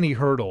so many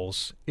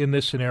hurdles in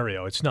this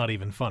scenario, it's not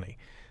even funny.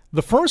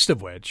 The first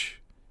of which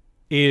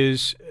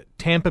is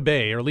Tampa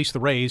Bay, or at least the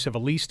Rays, have a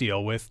lease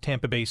deal with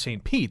Tampa Bay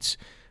St. Pete's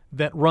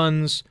that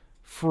runs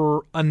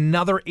for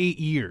another 8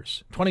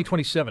 years.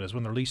 2027 is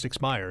when their lease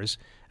expires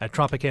at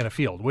Tropicana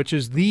Field, which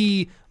is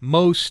the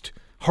most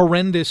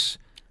horrendous,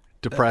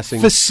 depressing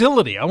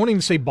facility. I won't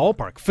even say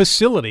ballpark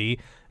facility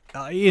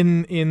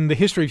in the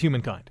history of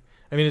humankind.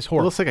 I mean, it's It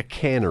horrible. looks like a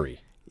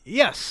cannery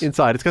Yes,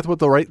 inside. It's got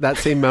that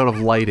same amount of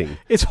lighting.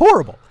 it's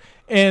horrible,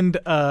 and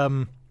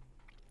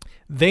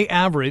they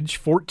average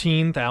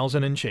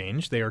 14,000 and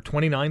change. They are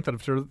 29th out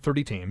of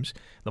 30 teams.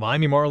 The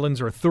Miami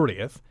Marlins are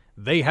 30th.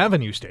 They have a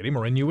new stadium,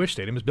 or a newish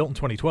stadium. It was built in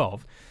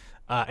 2012,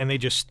 and they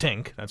just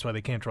stink. That's why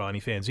they can't draw any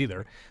fans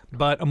either.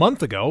 But a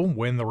month ago,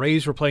 when the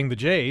Rays were playing the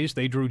Jays,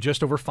 they drew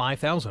just over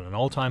 5,000, an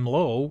all-time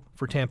low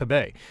for Tampa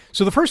Bay.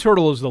 So the first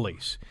hurdle is the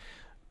lease.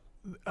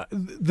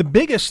 The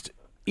biggest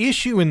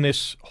issue in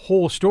this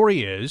whole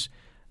story is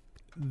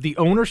the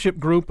ownership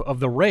group of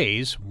the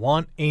Rays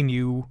want a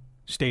new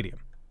stadium.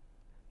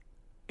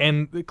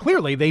 And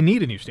clearly they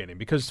need a new stadium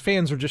because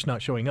fans are just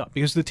not showing up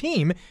because the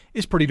team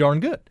is pretty darn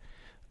good.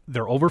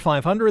 They're over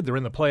 500. They're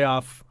in the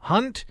playoff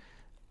hunt.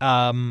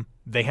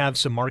 They have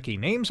some marquee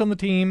names on the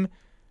team,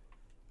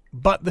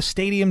 but the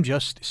stadium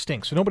just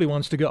stinks, so nobody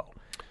wants to go.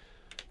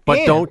 But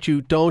And-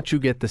 don't you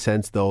get the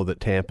sense though that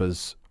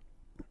Tampa's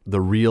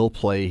the real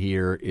play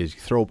here is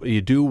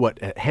you do what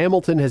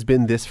Hamilton has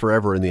been this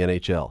forever in the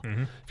NHL.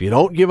 Mm-hmm. If you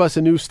don't give us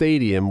a new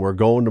stadium, we're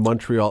going to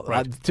Montreal.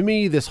 Right. To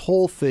me, this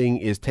whole thing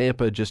is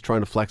Tampa just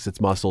trying to flex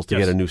its muscles to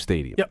Yes. get a new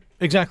stadium. Yep,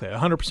 exactly,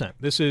 100%.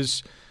 This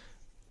is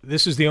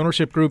the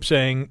ownership group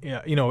saying,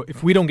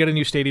 if we don't get a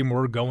new stadium,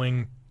 we're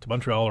going to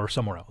Montreal or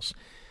somewhere else.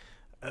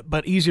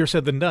 But easier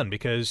said than done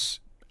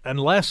because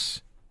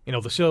unless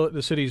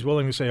the city is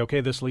willing to say, okay,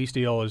 this lease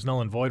deal is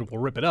null and void,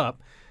 we'll rip it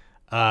up.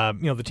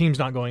 The team's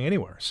not going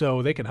anywhere,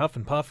 so they can huff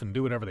and puff and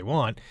do whatever they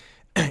want.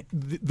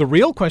 The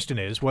real question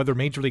is whether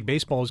Major League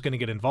Baseball is going to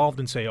get involved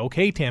and say,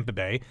 okay, Tampa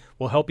Bay,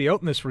 we'll help you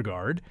out in this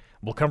regard.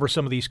 We'll cover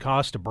some of these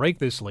costs to break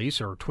this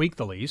lease or tweak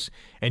the lease,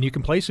 and you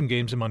can play some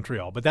games in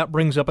Montreal. But that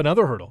brings up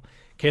another hurdle.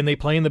 Can they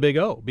play in the Big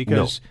O?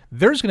 Because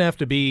there's going to have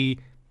to be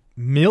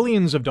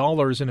millions of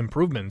dollars in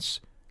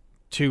improvements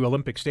to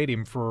Olympic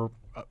Stadium for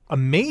a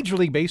Major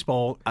League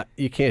Baseball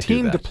You can't do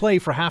team that. to play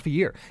for half a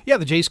year. Yeah,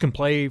 the Jays can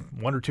play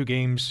 1 or 2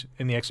 games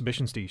in the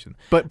exhibition season.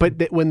 But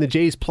when the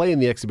Jays play in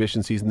the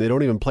exhibition season, they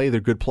don't even play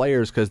their good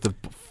players because the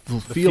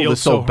field field's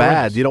is so so bad.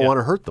 horrendous. You don't Yeah. want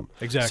to hurt them.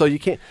 Exactly. So you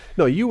can't.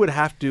 No, you would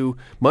have to.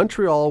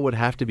 Montreal would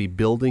have to be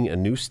building a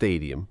new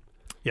stadium,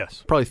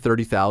 Yes. probably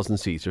 30,000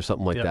 seats or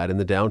something like Yep. that in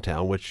the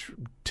downtown. Which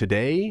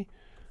today,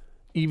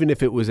 even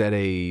if it was at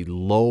a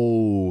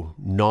low,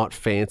 not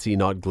fancy,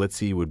 not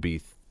glitzy, would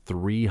be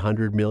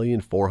 300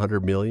 million,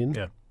 400 million.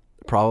 Yeah.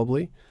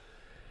 Probably.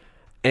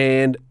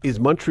 And is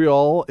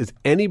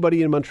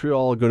anybody in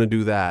Montreal going to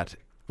do that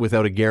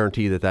without a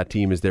guarantee that that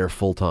team is there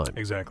full time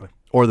Exactly.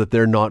 or that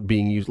they're not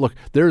being used? Look,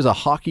 there's a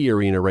hockey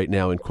arena right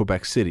now in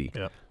Quebec City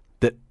Yeah.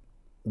 that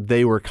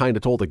they were kind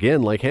of told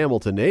again, like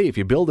Hamilton, hey, if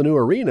you build a new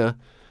arena,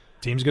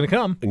 Team's going to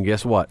come. and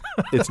guess what?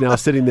 It's now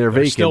sitting there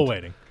They're vacant. still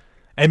waiting.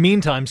 And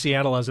meantime,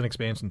 Seattle has an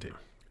expansion team.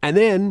 And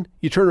then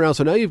you turn around.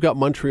 So now you've got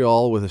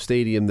Montreal with a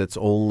stadium that's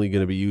only going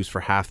to be used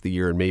for half the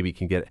year and maybe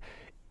can get it.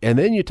 And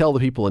then you tell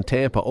the people in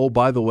Tampa, oh,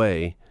 by the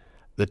way,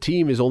 the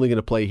team is only going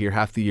to play here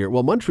half the year.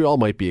 Well, Montreal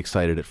might be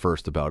excited at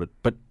first about it,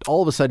 but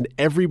all of a sudden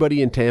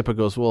everybody in Tampa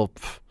goes, well,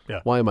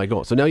 why am I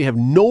going? So now you have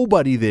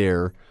nobody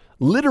there,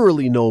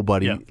 literally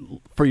nobody,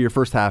 for your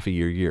first half of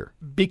your year.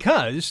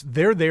 Because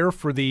they're there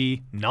for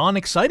the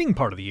non-exciting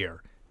part of the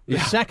year. The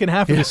second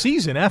half of the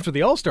season after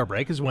the All-Star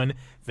break is when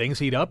things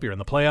heat up. You're in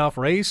the playoff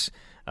race.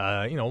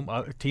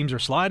 Teams are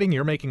sliding.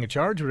 You're making a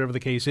charge, whatever the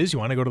case is. You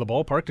want to go to the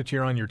ballpark to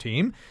cheer on your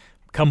team.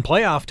 Come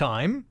playoff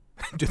time,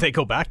 do they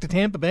go back to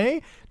Tampa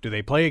Bay? Do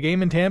they play a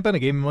game in Tampa and a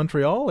game in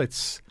Montreal?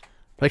 It's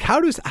like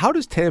how does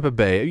Tampa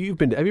Bay? Have you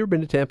ever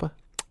been to Tampa?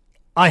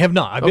 I have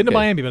not. I've been to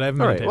Miami, but I haven't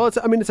been All to right.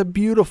 Tampa. Well, it's a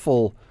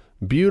beautiful,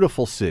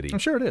 beautiful city. I'm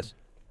sure it is.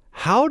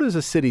 How does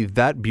a city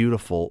that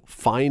beautiful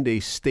find a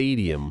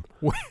stadium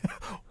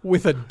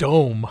With a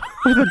dome.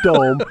 with a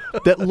dome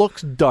that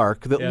looks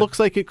dark, that Yeah. looks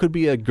like it could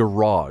be a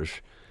garage?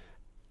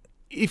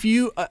 If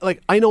you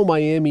I know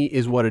Miami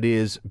is what it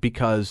is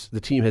because the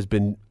team has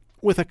been,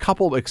 with a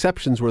couple of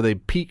exceptions where they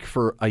peak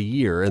for a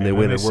year and they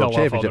win they a sell world off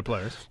all their championship,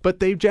 players. but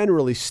they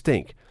generally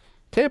stink.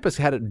 Tampa's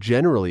had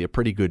generally a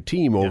pretty good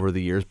team over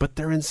the years, but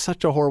they're in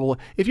such a horrible.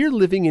 If you're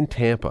living in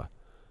Tampa,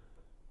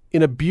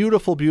 in a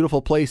beautiful,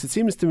 beautiful place, it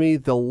seems to me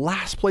the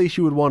last place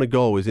you would want to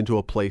go is into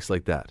a place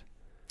like that.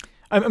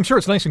 I'm sure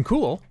it's nice and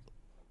cool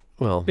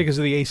Well, because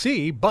of the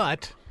AC,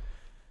 but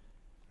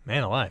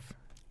man alive,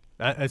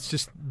 that's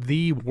just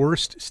the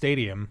worst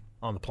stadium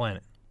on the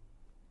planet.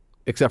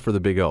 except for the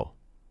Big O.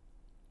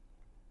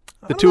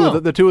 I don't know.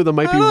 The two of them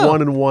might I be don't know.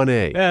 1 and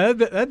 1A. Yeah,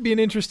 that'd be an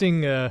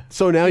interesting.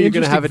 So now you're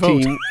going to have a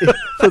interesting team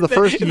for the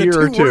first in year the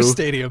or two two. worst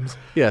stadiums.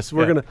 Yes,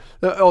 we're Yeah.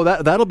 going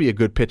to. That'll be a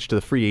good pitch to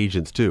the free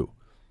agents too.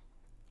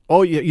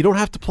 Oh, you don't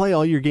have to play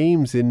all your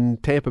games in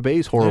Tampa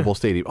Bay's horrible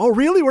stadium. Oh,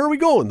 really? Where are we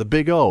going? The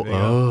Big O. Oh,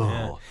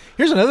 Yeah.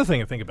 Here's another thing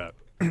to think about,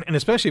 and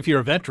especially if you're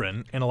a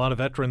veteran, and a lot of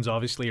veterans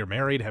obviously are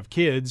married, have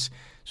kids.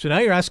 So now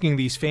you're asking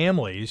these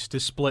families to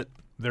split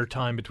their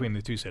time between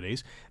the two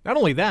cities. Not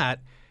only that,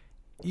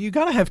 you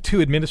got to have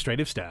 2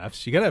 administrative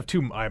staffs. You got to have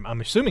 2.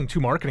 I'm assuming 2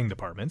 marketing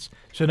departments.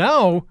 So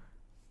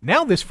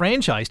now this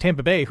franchise,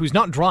 Tampa Bay, who's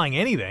not drawing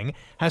anything,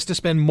 has to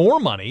spend more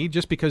money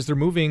just because they're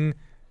moving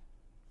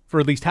for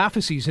at least half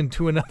a season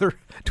to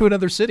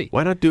another city.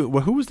 why not do it?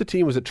 Well, who was the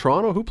team? Was it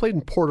Toronto? Who played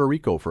in Puerto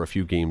Rico for a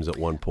few games at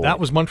one point? That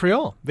was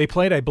Montreal. They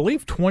played, I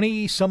believe,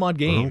 20 some odd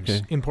games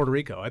Okay. in Puerto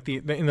Rico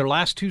in their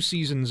last 2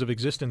 seasons of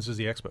existence as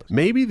the Expos.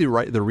 Maybe the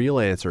real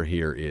answer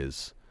here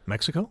is,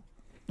 Mexico?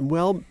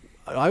 well,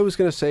 I was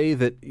going to say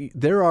that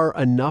there are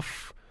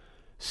enough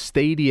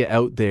stadia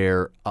out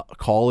there,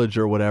 college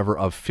or whatever,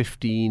 of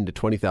 15 to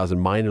 20,000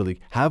 minor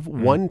league. Have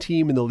one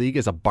team in the league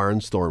as a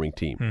barnstorming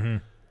team. Mm-hmm.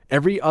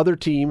 Every other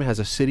team has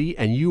a city,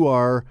 and you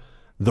are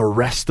the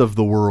rest of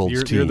the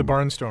world's team. You're the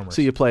barnstormers.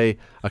 So you play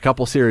a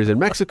couple series in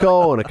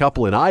Mexico and a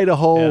couple in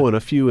Idaho Yeah. and a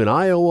few in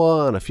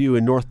Iowa and a few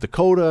in North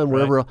Dakota and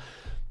wherever Right. else.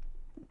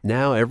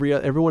 Now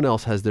everyone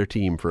else has their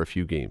team for a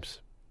few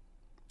games.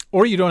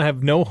 Or you don't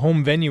have no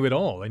home venue at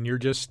all, and you're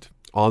just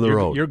On the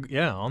road.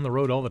 You're on the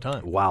road all the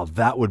time. Wow,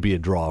 that would be a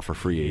draw for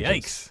free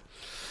agents.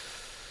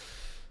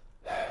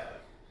 Yikes.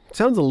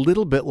 Sounds a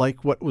little bit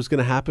like what was going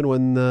to happen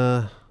when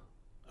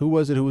who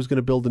was going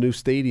to build a new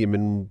stadium,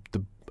 and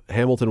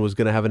Hamilton was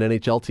going to have an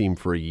NHL team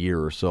for a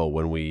year or so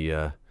when we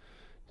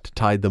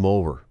tied them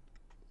over.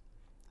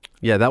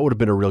 Yeah, that would have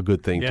been a real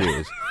good thing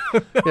too.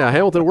 Yeah,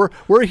 Hamilton,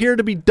 we're here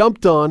to be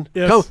dumped on.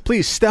 Yes. Come,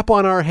 please step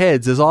on our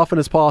heads as often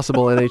as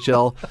possible,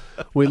 NHL.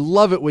 We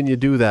love it when you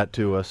do that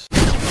to us.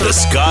 The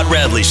Scott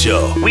Radley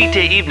Show.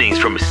 Weekday evenings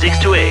from 6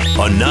 to 8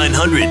 on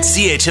 900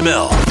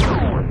 CHML.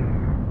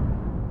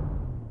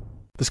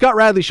 The Scott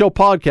Radley Show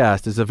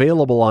podcast is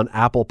available on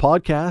Apple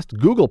Podcast,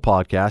 Google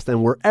Podcast,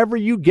 and wherever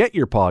you get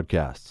your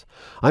podcasts.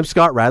 I'm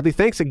Scott Radley.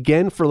 Thanks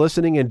again for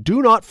listening, and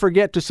do not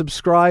forget to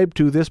subscribe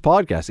to this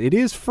podcast. It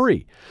is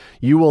free.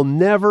 You will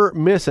never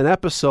miss an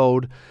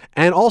episode,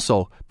 and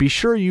also be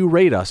sure you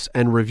rate us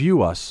and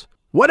review us.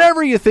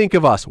 Whatever you think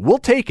of us, we'll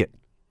take it.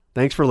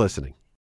 Thanks for listening.